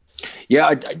unpredictable.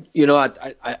 Yeah,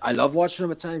 I love watching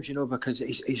him at times, because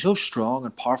he's so strong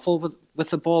and powerful with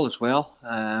the ball as well.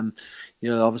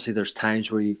 Obviously there's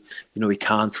times where he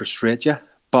can frustrate you,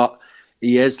 but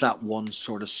he is that one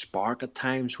sort of spark at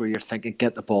times where you're thinking,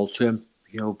 get the ball to him,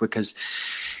 because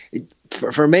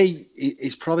for me,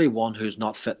 he's probably one who's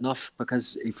not fit enough,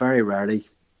 because he very rarely,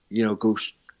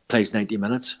 plays 90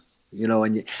 minutes,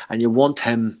 and you want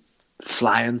him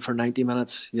flying for 90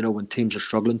 minutes, when teams are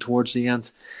struggling towards the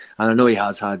end. And I know he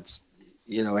has had,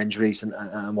 injuries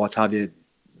and what have you.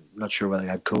 I'm not sure whether he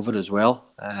had COVID as well.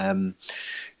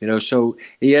 So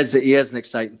he is an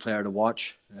exciting player to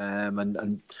watch,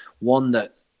 and one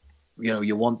that,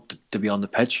 you want to be on the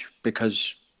pitch,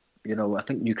 because, I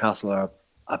think Newcastle are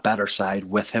a better side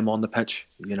with him on the pitch,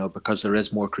 because there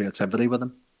is more creativity with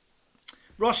him.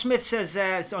 Ross Smith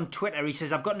says on Twitter, he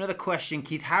says, I've got another question,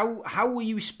 Keith. How were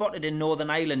you spotted in Northern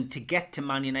Ireland to get to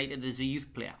Man United as a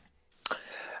youth player?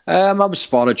 I was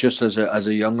spotted just as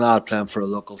a young lad playing for a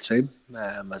local team,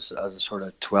 as a sort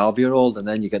of 12-year-old, and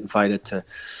then you get invited to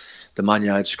the Man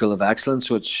United School of Excellence,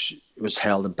 which was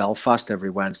held in Belfast every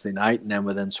Wednesday night, and then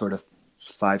within sort of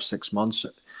 5-6 months,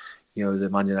 the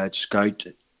Man United scout,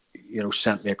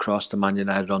 sent me across to Man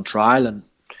United on trial, and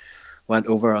went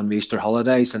over on the Easter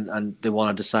holidays, and they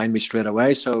wanted to sign me straight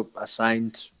away. So I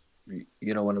signed,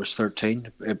 when I was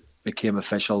 13. It became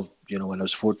official, when I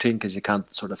was 14, because you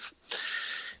can't sort of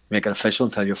make it official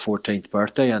until your 14th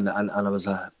birthday. And I was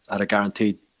had a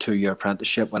guaranteed 2-year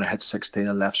apprenticeship when I hit 16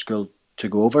 and left school to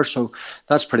go over. So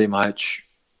that's pretty much,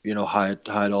 how it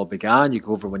all began. You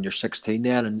go over when you're 16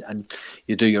 then, and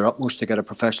you do your utmost to get a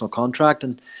professional contract.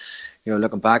 And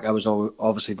looking back, I was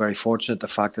obviously very fortunate the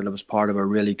fact that I was part of a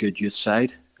really good youth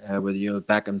side with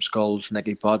Beckham, Scholes,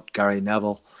 Nicky Butt, Gary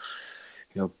Neville,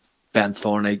 Ben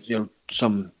Thornley,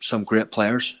 some great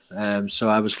players. So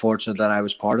I was fortunate that I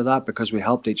was part of that, because we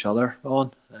helped each other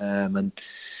on. And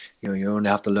you only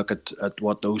have to look at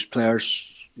what those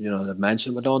players that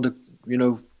mentioned went on to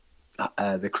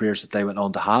the careers that they went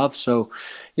on to have. So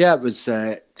yeah, it was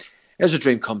a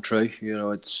dream come true.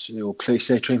 It's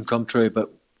cliche dream come true,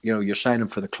 but you're signing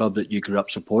for the club that you grew up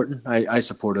supporting. I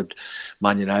supported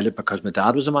Man United because my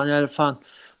dad was a Man United fan.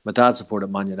 My dad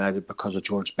supported Man United because of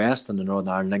George Best and the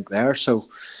Northern Ireland link there. So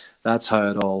that's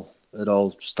how it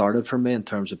all started for me in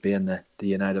terms of being the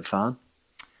United fan.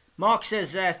 Mark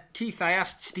says, Keith, I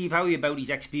asked Steve Howie about his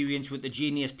experience with the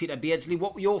genius Peter Beardsley.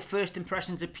 What were your first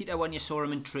impressions of Peter when you saw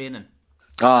him in training?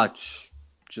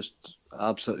 Just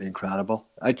absolutely incredible.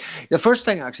 The first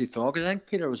thing I actually thought, I think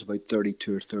Peter was about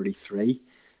 32 or 33,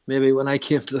 maybe, when I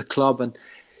came to the club, and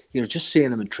just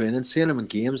seeing him in training, seeing him in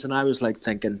games, and I was like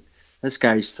thinking, this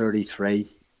guy's 33.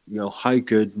 How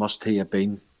good must he have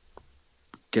been?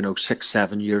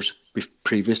 6-7 years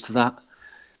previous to that,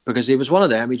 because he was one of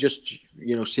them. He just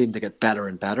seemed to get better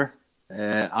and better.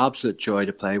 Absolute joy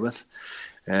to play with.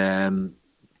 I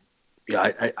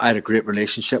had a great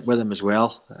relationship with him as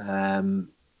well.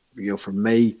 For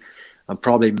me, and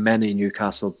probably many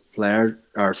Newcastle players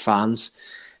or fans,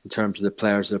 in terms of the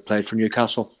players that have played for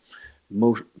Newcastle,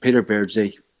 Peter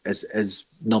Beardsley is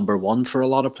number one for a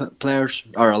lot of players,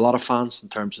 or a lot of fans, in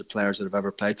terms of players that have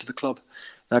ever played for the club.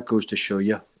 That goes to show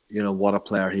you, what a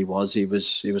player he was. He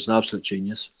was an absolute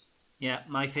genius. Yeah,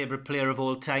 my favourite player of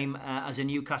all time as a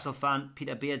Newcastle fan,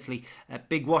 Peter Beardsley.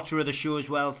 Big watcher of the show as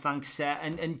well, thanks.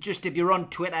 And just if you're on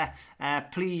Twitter,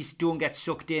 please don't get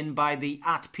sucked in by the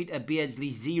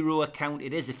 @PeterBeardsley0 account.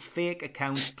 It is a fake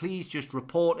account. Please just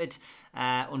report it.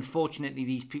 Unfortunately,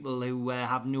 these people who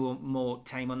have no more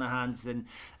time on their hands than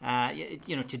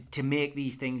to make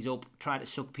these things up, try to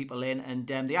suck people in, and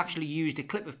they actually used a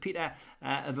clip of Peter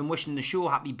of him wishing the show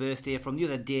happy birthday from the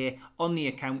other day on the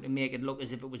account to make it look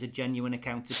as if it was a genuine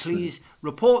account. So please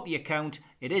report the account.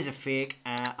 It is a fake.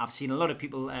 I've seen a lot of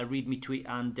people read me tweet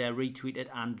and retweet it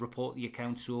and report the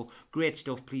account. So great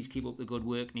stuff. Please keep up the good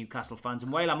work, Newcastle fans.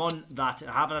 And while I'm on that,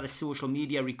 I have had a social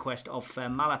media request of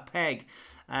Mala Peg.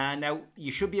 Now,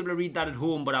 you should be able to read that at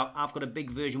home, but I've got a big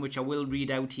version which I will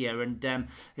read out here. And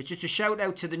it's just a shout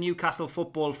out to the Newcastle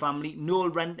football family. Noel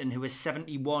Renton, who is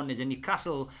 71, is a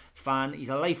Newcastle fan. He's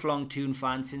a lifelong Toon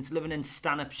fan since living in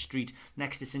Stanhope Street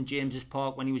next to St James's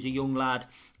Park when he was a young lad.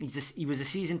 He was a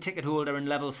season ticket holder in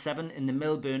level 7 in the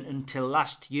Milburn until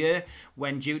last year,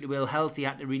 when due to ill health he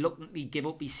had to reluctantly give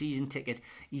up his season ticket.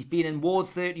 He's been in Ward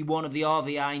 31 of the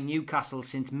RVI Newcastle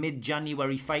since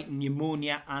mid-January, fighting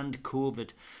pneumonia and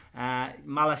COVID.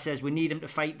 Mala says we need him to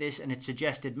fight this, and it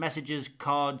suggested messages,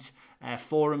 cards,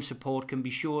 forum support can be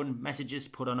shown, messages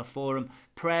put on a forum,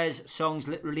 prayers, songs,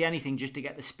 literally anything just to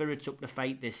get the spirits up to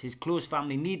fight this. His close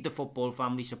family need the football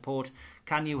family support.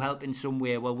 Can you help in some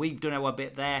way? Well, we've done our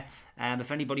bit there.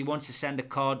 If anybody wants to send a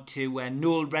card to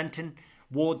Noel Renton,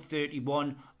 Ward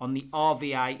 31 on the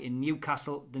RVI in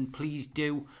Newcastle, then please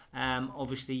do.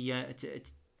 Obviously,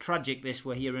 it's tragic this.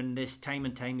 We're hearing this time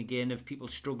and time again of people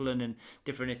struggling and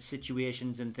different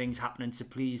situations and things happening. So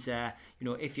please,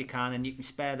 if you can and you can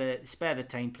spare the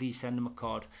time, please send them a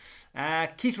card.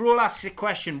 Keith Roll asks a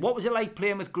question. What was it like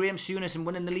playing with Graham Souness and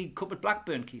winning the League Cup at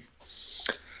Blackburn, Keith?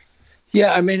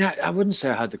 Yeah, I mean, I wouldn't say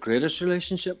I had the greatest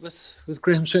relationship with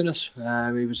Graham Souness.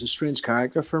 He was a strange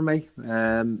character for me.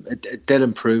 It did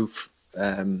improve,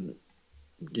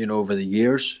 over the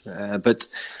years. But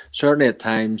certainly at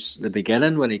times, the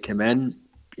beginning when he came in,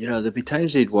 there'd be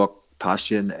times he'd walk past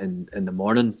you in the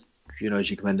morning, as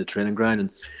you come into the training ground,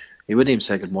 and he wouldn't even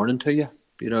say good morning to you.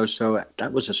 So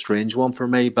that was a strange one for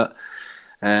me. But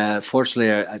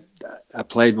fortunately, I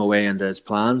played my way into his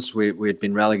plans. We had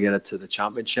been relegated to the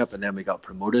Championship, and then we got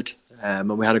promoted.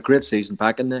 And we had a great season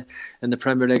back in the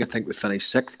Premier League. I think we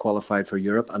finished 6th, qualified for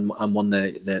Europe, and won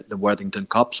the Worthington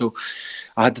Cup. So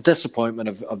I had the disappointment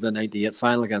of the '98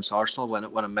 final against Arsenal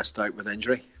when I missed out with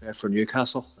injury for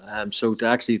Newcastle. So to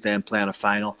actually then play in a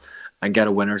final and get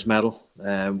a winner's medal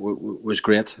was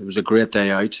great. It was a great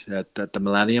day out at the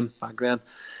Millennium back then.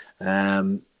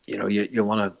 You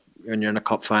want to, when you're in a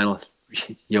cup final,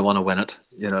 you want to win it.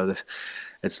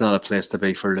 It's not a place to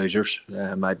be for losers.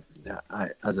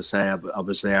 As I say, I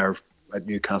was there at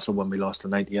Newcastle when we lost the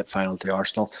 '98 final to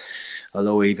Arsenal.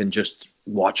 Although even just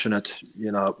watching it,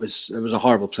 it was a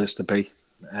horrible place to be.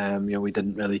 We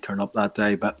didn't really turn up that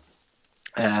day, but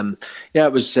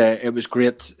it was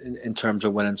great in terms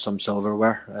of winning some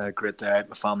silverware. Great day out.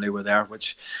 My family were there,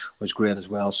 which was great as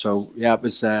well. So yeah, it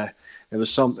was a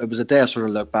day I sort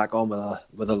of look back on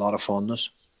with a lot of fondness.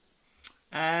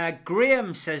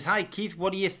 Graham says, "Hi Keith,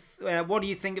 what do you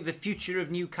think of the future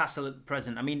of Newcastle at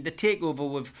present? I mean, the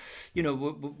takeover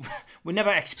we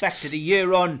never expected a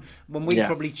year on when we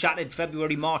probably chatted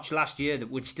February, March last year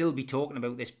that we'd still be talking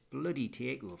about this bloody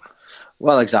takeover."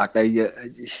 Well, exactly.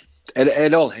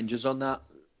 It all hinges on that.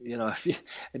 If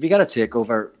you get a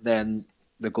takeover, then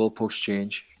the goalposts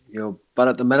change. But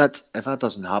at the minute, if that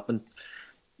doesn't happen,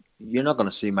 you're not going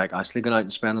to see Mike Ashley going out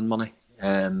and spending money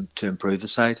to improve the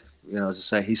side. As I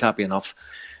say, he's happy enough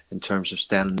in terms of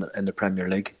staying in the Premier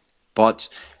League. But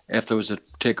if there was a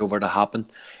takeover to happen,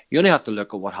 you only have to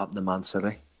look at what happened to Man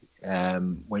City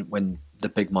when the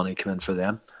big money came in for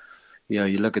them.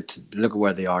 You look at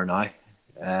where they are now.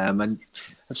 And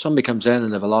if somebody comes in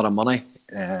and they have a lot of money,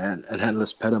 an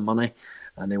endless pit of money,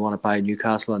 and they want to buy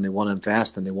Newcastle and they want to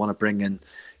invest and they want to bring in,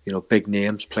 big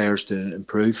names, players to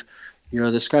improve,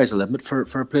 the sky's the limit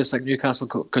for a place like Newcastle.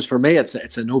 Because for me, it's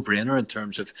a no-brainer in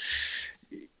terms of,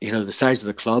 the size of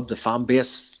the club, the fan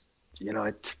base.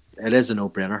 It is a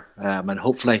no-brainer, and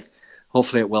hopefully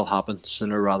it will happen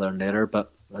sooner rather than later.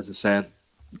 But as I said,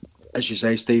 as you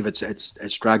say, Steve,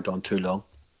 it's dragged on too long.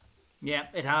 Yeah,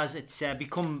 it has. It's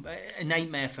become a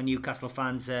nightmare for Newcastle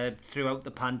fans throughout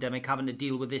the pandemic, having to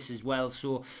deal with this as well.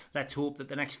 So let's hope that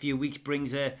the next few weeks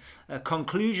brings a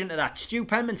conclusion to that. Stu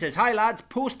Penman says, "Hi lads,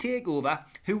 post-takeover,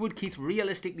 who would Keith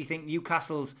realistically think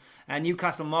Newcastle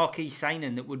marquee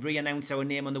signing that would re-announce our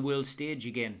name on the world stage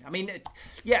again?" I mean,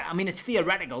 it's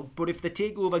theoretical, but if the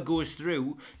takeover goes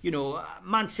through,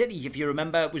 Man City, if you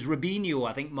remember, it was Robinho,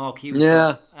 I think, Mark Hughes.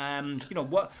 Yeah.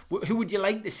 Who would you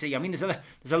like to see? I mean, there's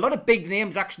a lot of big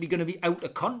names actually going to be out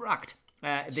of contract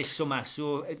this summer,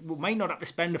 so we might not have to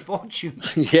spend a fortune.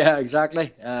 Yeah,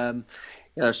 exactly.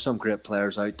 There's some great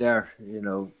players out there.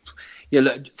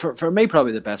 For me,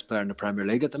 probably the best player in the Premier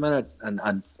League at the minute,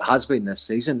 and has been this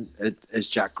season, is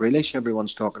Jack Grealish.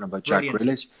 Everyone's talking about Jack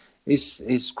Grealish. He's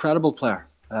a credible player.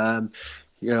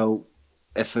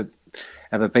 If a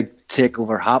big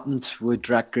takeover happened, would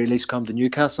Jack Grealish come to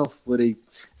Newcastle? Would he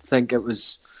think it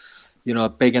was, a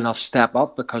big enough step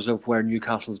up because of where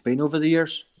Newcastle's been over the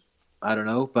years? I don't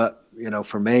know, but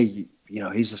for me,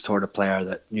 he's the sort of player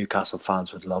that Newcastle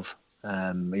fans would love.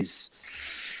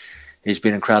 He's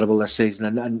been incredible this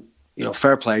season, and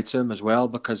fair play to him as well,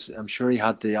 because I'm sure he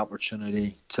had the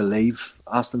opportunity to leave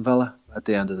Aston Villa at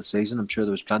the end of the season. I'm sure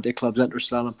there was plenty of clubs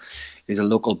interested in him. He's a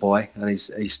local boy, and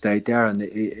he stayed there, and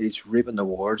he's reaping the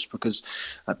rewards, because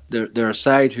they're a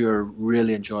side who are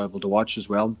really enjoyable to watch as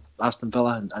well, Aston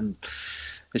Villa, and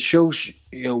it shows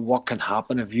what can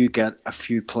happen if you get a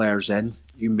few players in,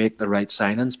 you make the right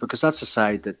signings, because that's a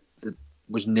side that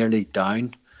was nearly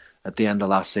down at the end of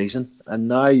last season, and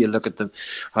now you look at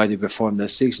how they perform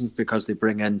this season, because they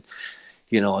bring in,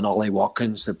 an Ollie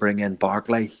Watkins, they bring in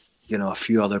Barkley, a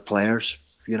few other players.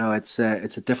 It's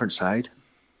a different side.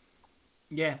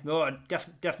 Yeah, no, it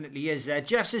definitely is.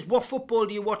 Jeff says, "What football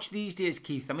do you watch these days,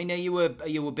 Keith? I mean, are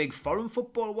you a big foreign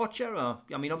football watcher? Or,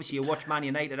 I mean, obviously you watch Man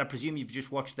United. I presume you've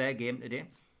just watched their game today."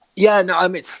 Yeah, no, I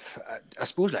mean, I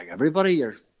suppose like everybody,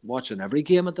 you're watching every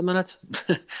game at the minute,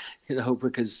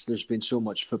 because there's been so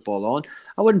much football on.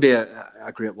 I wouldn't be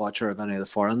a great watcher of any of the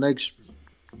foreign leagues.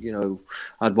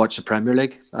 I'd watch the Premier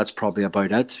League. That's probably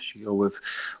about it. We've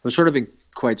sort of been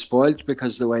quite spoiled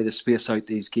because the way they space out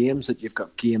these games, that you've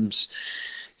got games,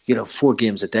 4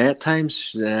 games a day at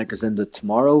times. Goes into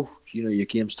tomorrow, your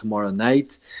games tomorrow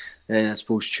night. I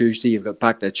suppose Tuesday you've got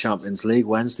back to Champions League,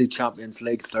 Wednesday Champions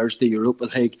League, Thursday Europa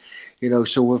League.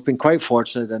 So we've been quite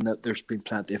fortunate in that there's been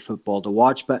plenty of football to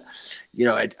watch. But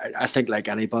I think like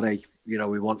anybody,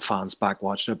 we want fans back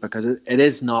watching it, because it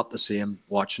is not the same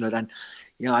watching it. And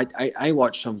I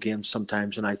watch some games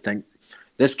sometimes and I think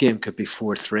This game could be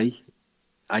 4-3,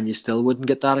 and you still wouldn't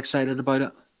get that excited about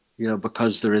it,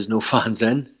 because there is no fans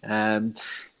in.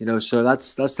 So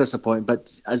that's disappointing.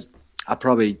 But as I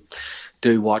probably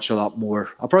do watch a lot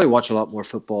more, I'll probably watch a lot more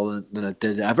football than I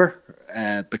did ever,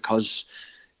 because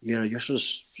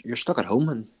you're stuck at home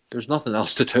and there's nothing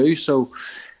else to do. So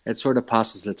it sort of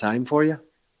passes the time for you.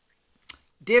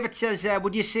 David says,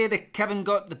 would you say that Kevin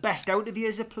got the best out of you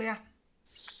as a player?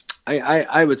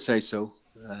 I would say so.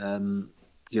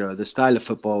 The style of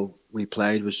football we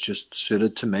played was just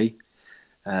suited to me.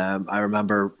 I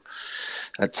remember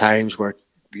at times where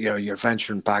you're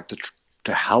venturing back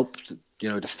to help,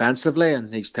 defensively,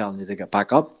 and he's telling you to get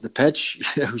back up the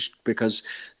pitch because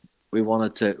we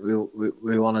wanted to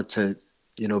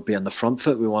be on the front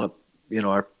foot. We wanted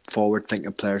our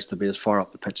forward-thinking players to be as far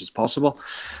up the pitch as possible.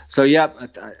 So yeah,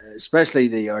 especially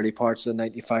the early parts of the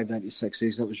 95, 96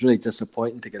 season, it was really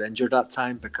disappointing to get injured that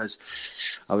time because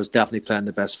I was definitely playing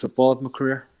the best football of my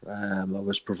career. I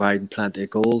was providing plenty of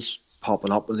goals,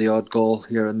 popping up with the odd goal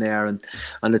here and there, and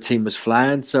the team was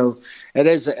flying. So it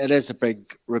is a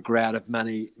big regret of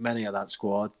many of that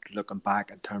squad looking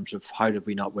back in terms of how did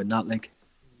we not win that league.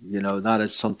 That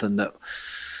is something that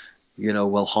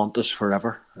will haunt us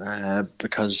forever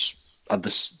because of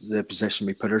the position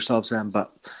we put ourselves in.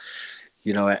 But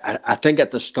I think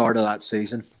at the start of that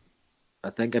season, I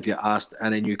think if you asked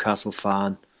any Newcastle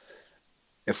fan,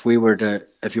 if you were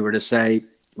to say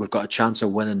we've got a chance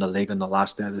of winning the league on the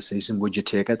last day of the season, would you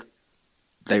take it?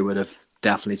 They would have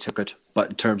definitely took it.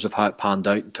 But in terms of how it panned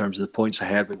out, in terms of the points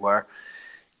ahead we were,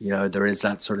 there is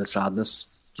that sort of sadness,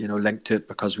 linked to it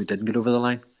because we didn't get over the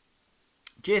line.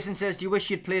 Jason says, do you wish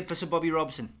you'd played for Sir Bobby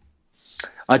Robson?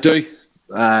 I do.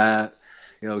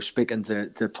 Speaking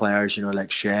to players, like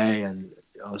Shea and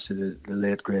obviously the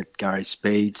late great Gary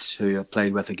Speeds, who I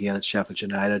played with again at Sheffield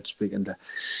United, speaking to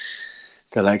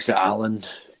the likes of Alan,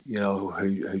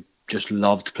 who just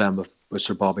loved playing with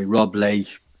Sir Bobby. Rob Lee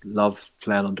loved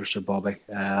playing under Sir Bobby.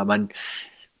 And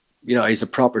he's a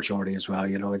proper Geordie as well,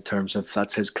 in terms of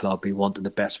that's his club. He wanted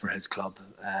the best for his club.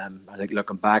 I think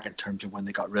looking back in terms of when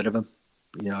they got rid of him,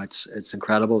 it's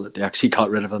incredible that they actually got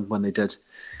rid of him when they did.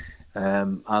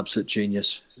 Absolute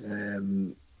genius.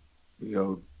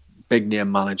 Big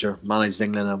name manager, managed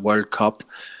England in a World Cup,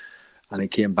 and he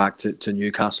came back to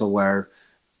Newcastle where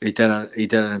he did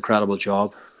an incredible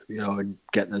job, in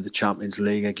getting into the Champions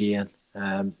League again.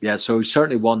 So he's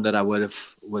certainly one that I would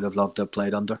have loved to have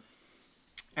played under.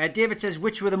 David says,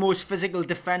 which were the most physical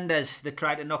defenders that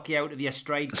tried to knock you out of your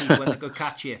stride keep when they could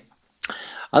catch you?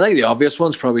 I think the obvious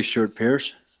one's probably Stuart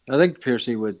Pearce. I think Pearce,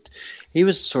 he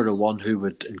was sort of one who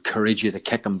would encourage you to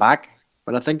kick him back.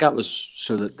 But I think that was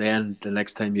so that then the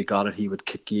next time you got it, he would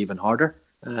kick you even harder.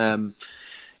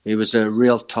 He was a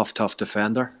real tough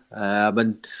defender.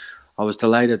 And I was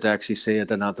delighted to actually see I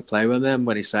didn't have to play with him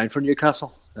when he signed for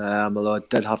Newcastle. Although I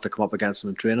did have to come up against him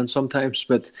in training sometimes.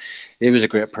 But he was a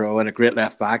great pro and a great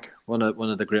left back, one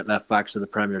of the great left backs of the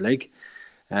Premier League.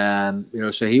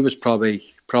 So he was probably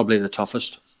the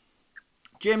toughest.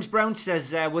 James Brown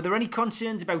says, were there any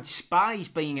concerns about spies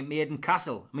being at Maiden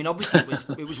Castle? I mean, obviously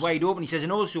it was wide open. He says,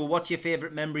 and also, what's your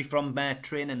favourite memory from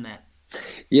training there?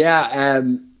 Yeah,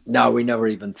 no, we never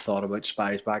even thought about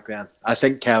spies back then. I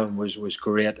think Kevin was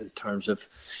great in terms of,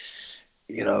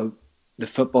 the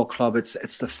football club.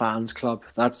 It's the fans club.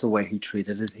 That's the way he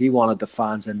treated it. He wanted the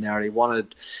fans in there. He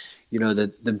wanted,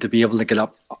 them to be able to get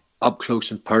up close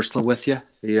and personal with you.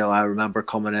 I remember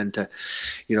coming into,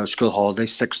 school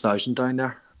holidays, 6,000 down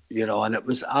there, and it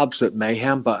was absolute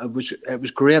mayhem, but it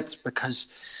was great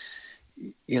because,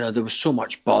 there was so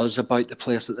much buzz about the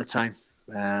place at the time.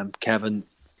 Kevin,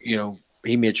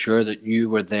 he made sure that you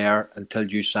were there until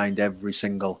you signed every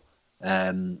single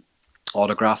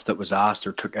autograph that was asked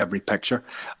or took every picture,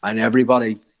 and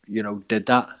everybody, did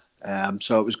that.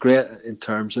 So it was great in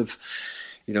terms of,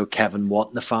 Kevin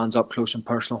wanting the fans up close and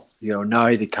personal. Now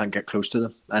they can't get close to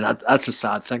them, and that's a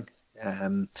sad thing.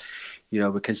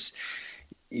 Because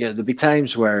there'd be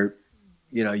times where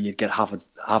you'd get half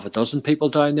a dozen people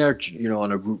down there,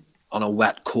 on a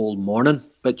wet, cold morning,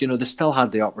 but they still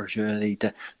had the opportunity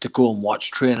to go and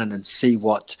watch training and see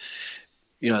what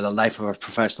the life of a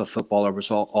professional footballer was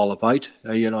all about.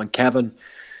 And Kevin,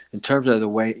 in terms of the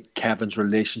way Kevin's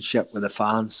relationship with the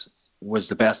fans was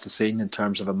the best I've seen in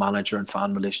terms of a manager and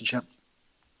fan relationship.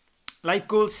 Life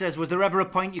Gold says, was there ever a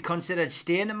point you considered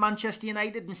staying at Manchester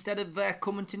United instead of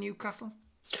coming to Newcastle?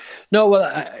 No,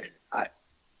 well, I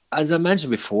as I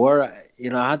mentioned before, I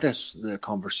had the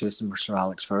conversation with Sir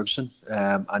Alex Ferguson,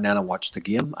 and then I watched the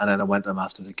game, and then I went to him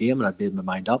after the game, and I made my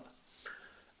mind up.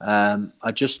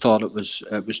 I just thought it was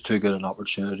too good an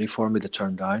opportunity for me to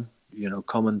turn down. You know,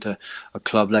 coming to a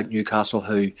club like Newcastle,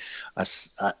 who,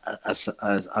 as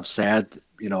I've said,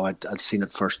 you know, I'd seen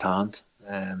it firsthand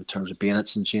in terms of being at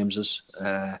St James's,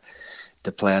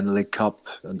 to play in the League Cup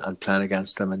and playing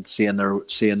against them and seeing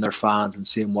their fans and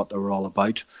seeing what they were all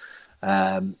about.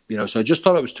 You know, so I just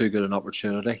thought it was too good an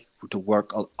opportunity to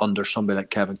work under somebody like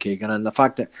Kevin Keegan, and the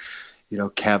fact that, you know,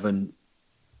 Kevin,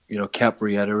 you know, kept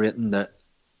reiterating that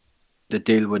the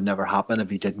deal would never happen if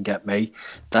he didn't get me.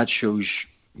 That shows,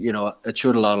 you know, it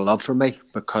showed a lot of love for me,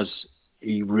 because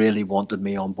he really wanted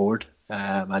me on board,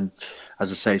 and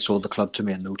as I say, sold the club to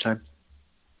me in no time.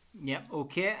 Yeah,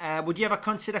 okay. Would you ever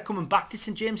consider coming back to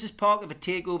St James's Park if a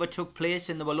takeover took place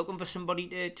and they were looking for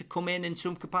somebody to come in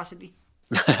some capacity?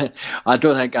 I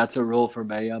don't think that's a role for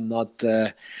me. I'm not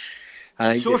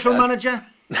social manager.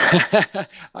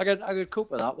 I could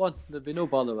cope with that one. There'd be no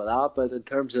bother with that. But in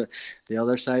terms of the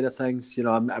other side of things, you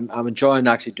know, I'm enjoying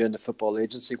actually doing the football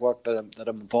agency work that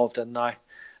I'm involved in now.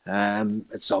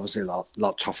 It's obviously a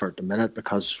lot tougher at the minute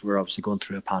because we're obviously going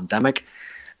through a pandemic.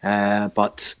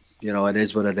 But you know, it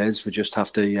is what it is. We just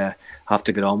have to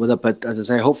get on with it. But as I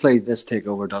say, hopefully this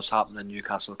takeover does happen and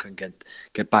Newcastle can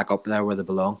get back up there where they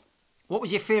belong. What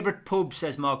was your favourite pub,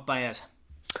 says Mark Byers,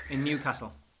 in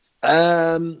Newcastle?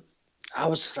 I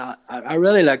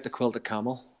really liked the Quilted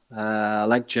Camel. I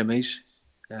like Jimmy's.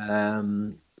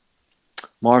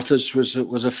 Martha's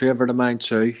was a favourite of mine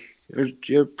too. There's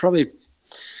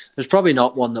probably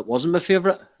not one that wasn't my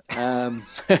favourite.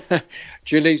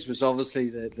 Julie's was obviously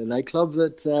the nightclub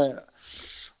that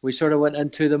we sort of went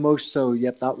into the most. So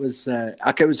yep, that was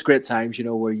it was great times, you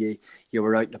know, where you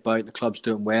were out and about, the club's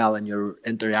doing well, and you're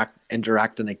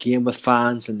interacting again with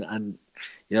fans, and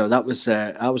you know, that was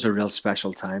a real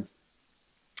special time.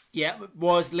 Yeah, it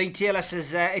was. Lee Taylor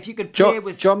says if you could play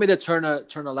with. Do you want me to turn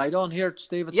a light on here,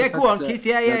 Steve? It's go on, Keith.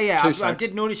 Yeah. I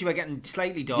did notice you were getting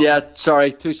slightly dark. Yeah,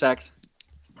 sorry, 2 secs.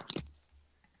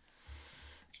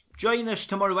 Join us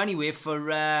tomorrow anyway for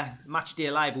Match Day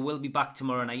Live. We'll be back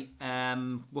tomorrow night.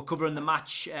 We're covering the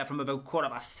match from about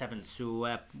 7:15.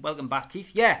 So welcome back,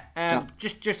 Keith. Yeah.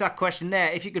 Just that question there.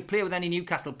 If you could play with any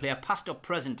Newcastle player, past or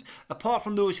present, apart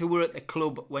from those who were at the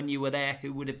club when you were there,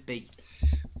 who would it be?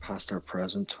 Past or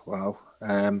present? Wow.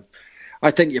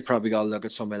 I think you probably got to look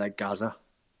at somebody like Gaza.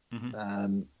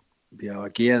 Mm-hmm. You know,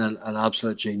 again, an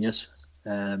absolute genius.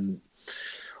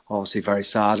 Obviously very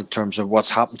sad in terms of what's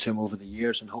happened to him over the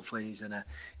years, and hopefully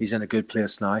he's in a good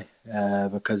place now,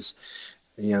 because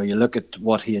you know, you look at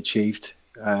what he achieved.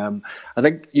 I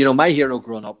think, you know, my hero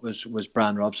growing up was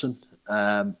Brian Robson,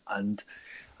 and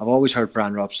I've always heard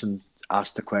Brian Robson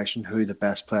ask the question who the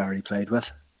best player he played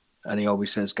with, and he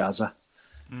always says Gaza.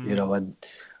 You know, and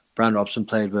Brian Robson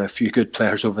played with a few good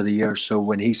players over the years, so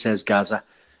when he says Gaza,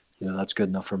 you know, that's good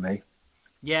enough for me.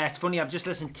 Yeah, it's funny. I've just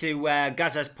listened to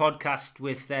Gaza's podcast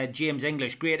with James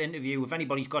English. Great interview. If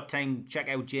anybody's got time, check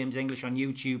out James English on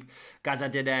YouTube. Gaza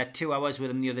did 2 hours with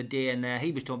him the other day, and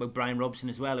he was talking about Brian Robson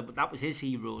as well. But that was his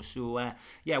hero. So,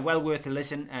 yeah, well worth a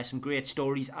listen. Some great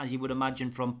stories, as you would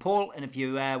imagine, from Paul. And if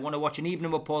you want to watch an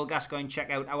evening with Paul Gascoigne, check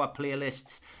out our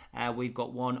playlists. We've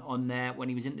got one on there when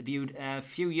he was interviewed a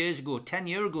few years ago, 10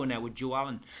 years ago now, with Joe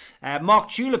Allen. Mark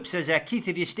Tulip says, Keith,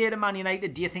 if you stayed at Man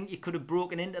United, do you think you could have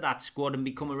broken into that squad and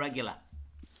become a regular?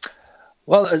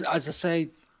 Well, as I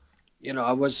say, you know,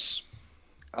 I was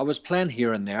playing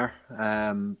here and there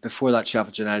before that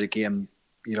Sheffield United game,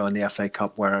 you know, in the FA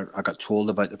Cup, where I got told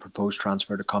about the proposed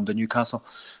transfer to come to Newcastle.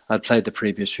 I'd played the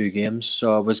previous few games,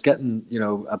 so I was getting, you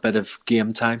know, a bit of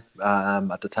game time.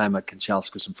 At the time, I had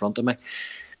Kanchelskis in front of me.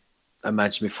 I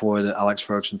mentioned before that Alex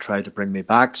Ferguson tried to bring me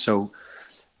back, so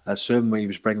I assumed he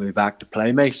was bringing me back to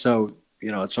play me. So,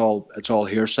 you know, it's all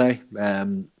hearsay.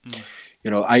 You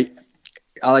know,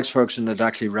 Alex Ferguson had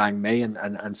actually rang me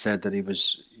and said that he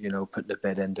was, you know, putting a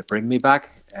bid in to bring me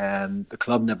back. The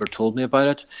club never told me about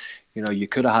it. You know, you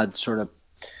could have had sort of,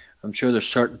 I'm sure there's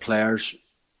certain players,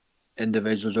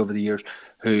 individuals over the years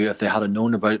who, if they had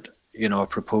known about, you know, a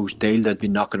proposed deal, they'd be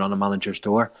knocking on a manager's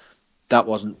door. That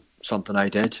wasn't something I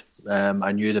did.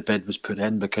 I knew the bid was put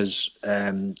in because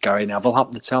Gary Neville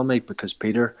happened to tell me, because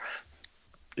Peter,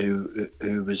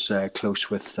 who was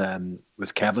close with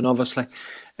Kevin, obviously,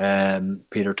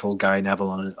 Peter told Gary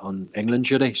Neville on England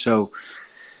duty. So,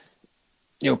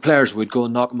 you know, players would go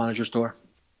and knock a manager's door.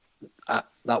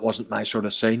 That wasn't my sort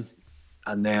of scene.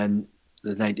 And then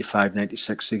the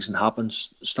 95-96 season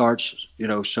starts, you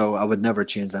know, so I would never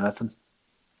change anything.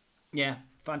 Yeah.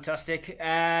 Fantastic.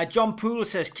 John Poole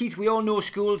says, Keith, we all know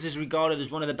Scholes is regarded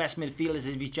as one of the best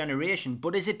midfielders of his generation,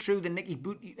 but is it true that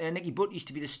Nicky Butt used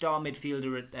to be the star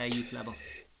midfielder at youth level?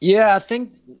 Yeah, I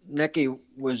think Nicky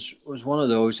was one of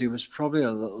those. He was probably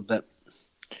a little bit,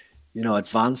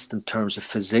 advanced in terms of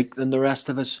physique than the rest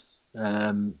of us.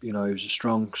 He was a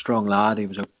strong lad. He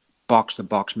was a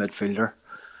box-to-box midfielder.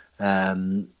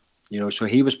 So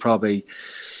he was probably,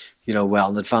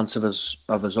 well in advance of us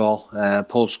all.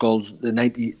 Paul Scholes,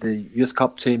 the Youth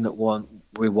Cup team that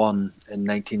we won in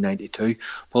 1992.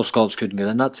 Paul Scholes couldn't get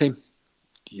in that team.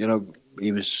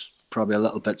 He was probably a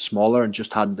little bit smaller and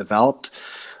just hadn't developed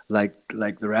like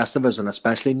the rest of us, and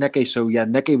especially Nicky. So yeah,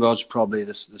 Nicky was probably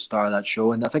the star of that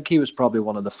show, and I think he was probably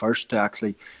one of the first to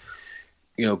actually,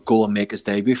 go and make his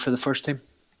debut for the first team.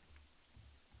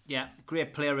 Yeah,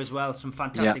 great player as well. Some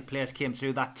fantastic players came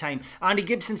through that time. Andy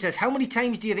Gibson says, how many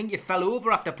times do you think you fell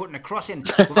over after putting a cross in?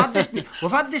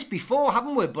 We've had this before,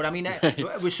 haven't we? But I mean,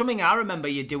 it was something I remember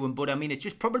you doing, but I mean, it's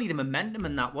just probably the momentum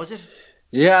in that, was it?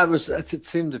 Yeah, it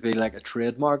seemed to be like a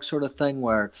trademark sort of thing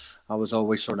where I was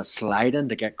always sort of sliding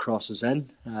to get crosses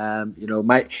in.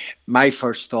 My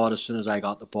first thought as soon as I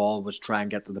got the ball was try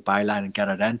and get to the byline and get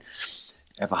it in.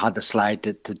 If I had to slide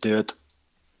to do it,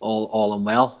 all and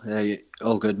well,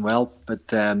 all good and well.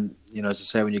 But as I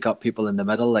say, when you got people in the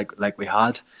middle like we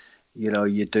had,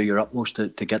 you do your utmost to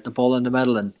get the ball in the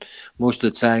middle, and most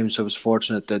of the times I was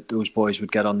fortunate that those boys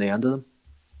would get on the end of them.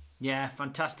 Yeah,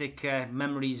 fantastic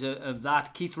memories of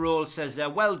that. Keith Roll says,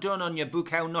 well done on your book,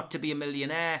 How Not to Be a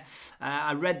Millionaire.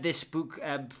 I read this book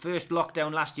first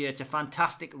lockdown last year. It's a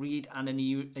fantastic read and a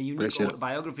unique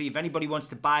autobiography. If anybody wants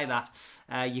to buy that,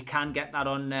 you can get that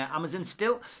on Amazon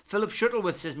still. Philip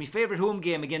Shuttleworth says, my favourite home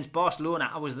game against Barcelona,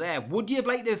 I was there. Would you have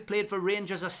liked to have played for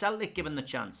Rangers or Celtic given the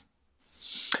chance?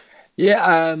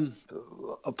 Yeah,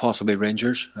 possibly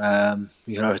Rangers.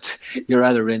 You're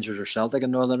either Rangers or Celtic in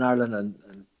Northern Ireland, and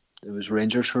it was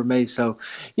Rangers for me. So,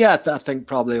 yeah, I think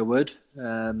probably I would,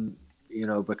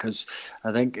 because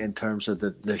I think in terms of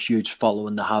the huge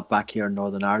following they have back here in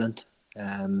Northern Ireland,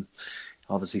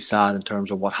 obviously sad in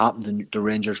terms of what happened to the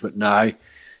Rangers, but now,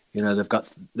 they've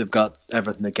got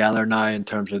everything together now in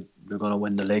terms of they're going to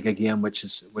win the league again, which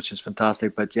is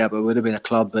fantastic. But yeah, but it would have been a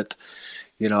club that,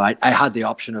 I had the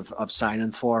option of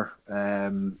signing for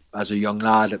as a young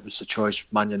lad. It was the choice,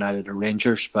 Man United or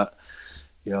Rangers, but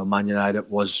Man United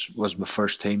was my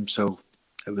first team, so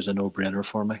it was a no-brainer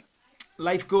for me.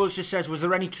 Life Goals just says, was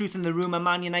there any truth in the rumour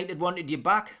Man United wanted you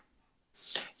back?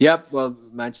 Yep, well,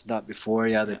 mentioned that before.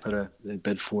 Yeah, they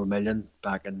bid $4 million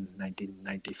back in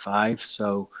 1995.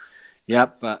 So,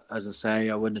 yep, but as I say,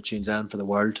 I wouldn't have changed anything for the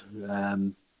world.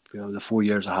 The 4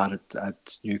 years I had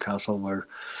at Newcastle were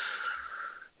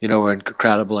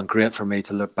incredible and great for me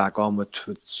to look back on with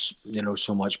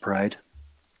so much pride.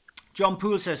 John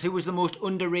Poole says, who was the most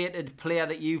underrated player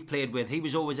that you've played with? He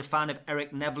was always a fan of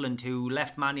Eric Nevland, who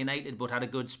left Man United but had a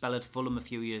good spell at Fulham a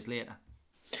few years later.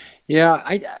 Yeah,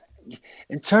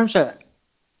 in terms of,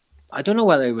 I don't know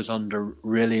whether he was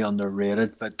really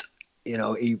underrated, but he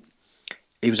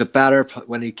was a better,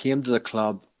 when he came to the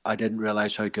club, I didn't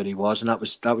realise how good he was, and that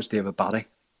was David Batty.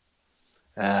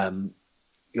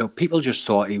 People just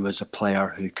thought he was a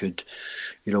player who could,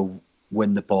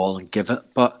 win the ball and give it,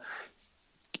 but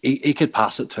he could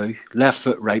pass it too. Left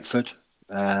foot, right foot.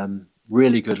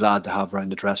 Really good lad to have around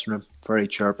the dressing room. Very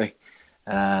chirpy.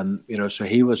 So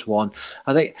he was one.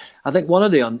 I think one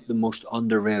of the most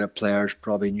underrated players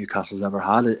probably Newcastle's ever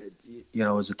had. As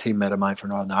a teammate of mine for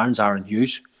Northern Ireland's Aaron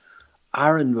Hughes.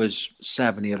 Aaron was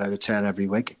 7, 8 out of 10 every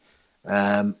week,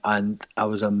 and I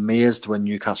was amazed when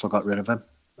Newcastle got rid of him.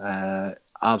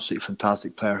 Absolutely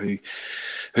fantastic player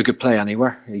who could play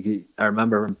anywhere. I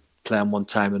remember him playing one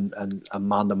time in a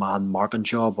man-to-man marking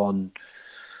job on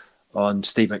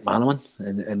Steve McManaman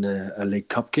in a League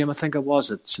Cup game, I think it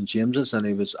was, at St James's, and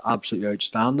he was absolutely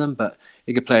outstanding. But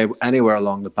he could play anywhere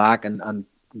along the back, and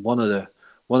one of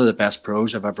the best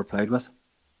pros I've ever played with.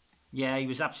 Yeah, he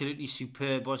was absolutely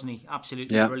superb, wasn't he?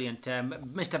 Absolutely brilliant.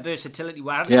 Mr. Versatility.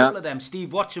 We had a couple of them.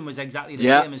 Steve Watson was exactly the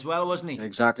same as well, wasn't he?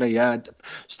 Exactly, yeah.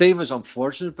 Steve was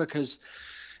unfortunate because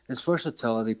his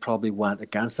versatility probably went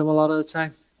against him a lot of the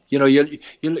time. You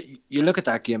look at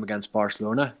that game against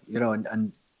Barcelona,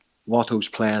 and Watto's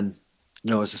playing,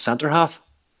 as a centre half.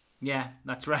 Yeah,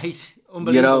 that's right.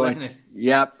 Unbelievable, isn't it?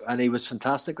 Yeah, and he was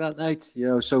fantastic that night.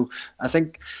 So I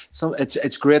think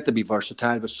it's great to be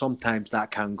versatile, but sometimes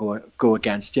that can go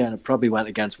against you, and it probably went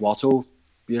against Watto,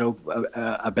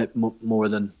 a bit more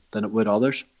than it would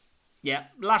others. Yeah.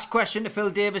 Last question to Phil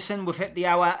Davison. We've hit the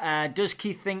hour. Does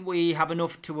Keith think we have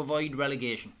enough to avoid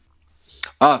relegation?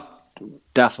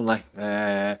 Definitely.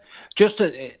 Just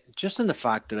in the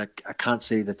fact that I can't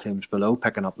see the teams below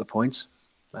picking up the points.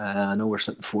 I know we're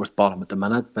sitting fourth bottom at the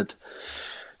minute, but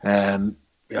I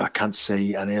can't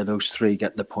see any of those three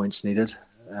getting the points needed.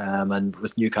 And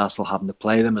with Newcastle having to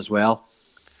play them as well,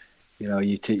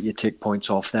 you take points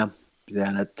off them.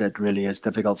 then it really is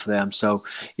difficult for them. So,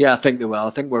 yeah, I think they will. I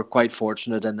think we're quite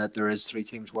fortunate in that there is 3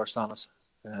 teams worse than us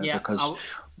because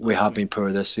we have been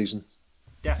poor this season.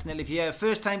 Definitely. If you're a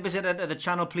first-time visitor to the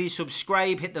channel, please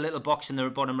subscribe. Hit the little box in the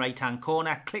bottom right-hand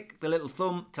corner. Click the little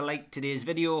thumb to like today's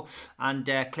video. And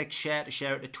click share to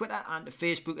share it to Twitter and to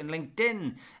Facebook and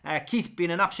LinkedIn. Keith,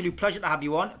 been an absolute pleasure to have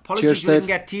you on. Apologies we didn't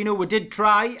get Tino. We did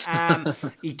try.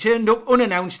 He turned up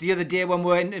unannounced the other day when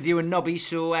we were interviewing Nobby.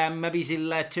 So maybe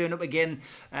he'll turn up again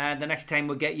the next time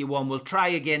we'll get you on. We'll try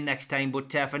again next time.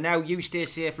 But for now, you stay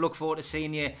safe. Look forward to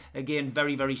seeing you again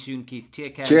very, very soon, Keith.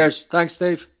 Take care. Cheers. Thanks,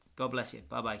 Steve. God bless you.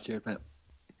 Bye-bye. Cheers, mate.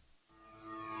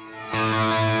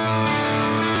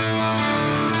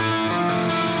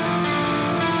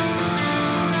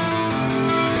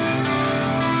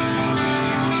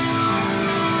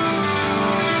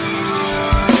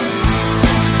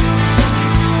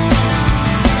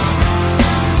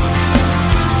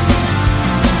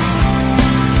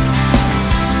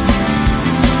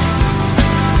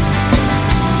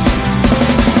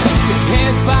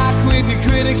 Head back with your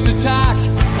critics attack.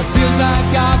 Feels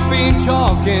like I've been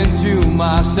talking to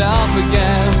myself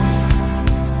again.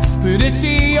 But it's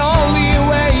the only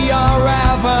way you're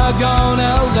ever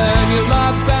gonna learn. You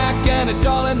look back and it's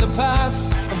all in the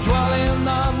past. I'm dwelling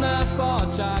on the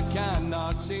thoughts I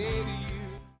cannot see.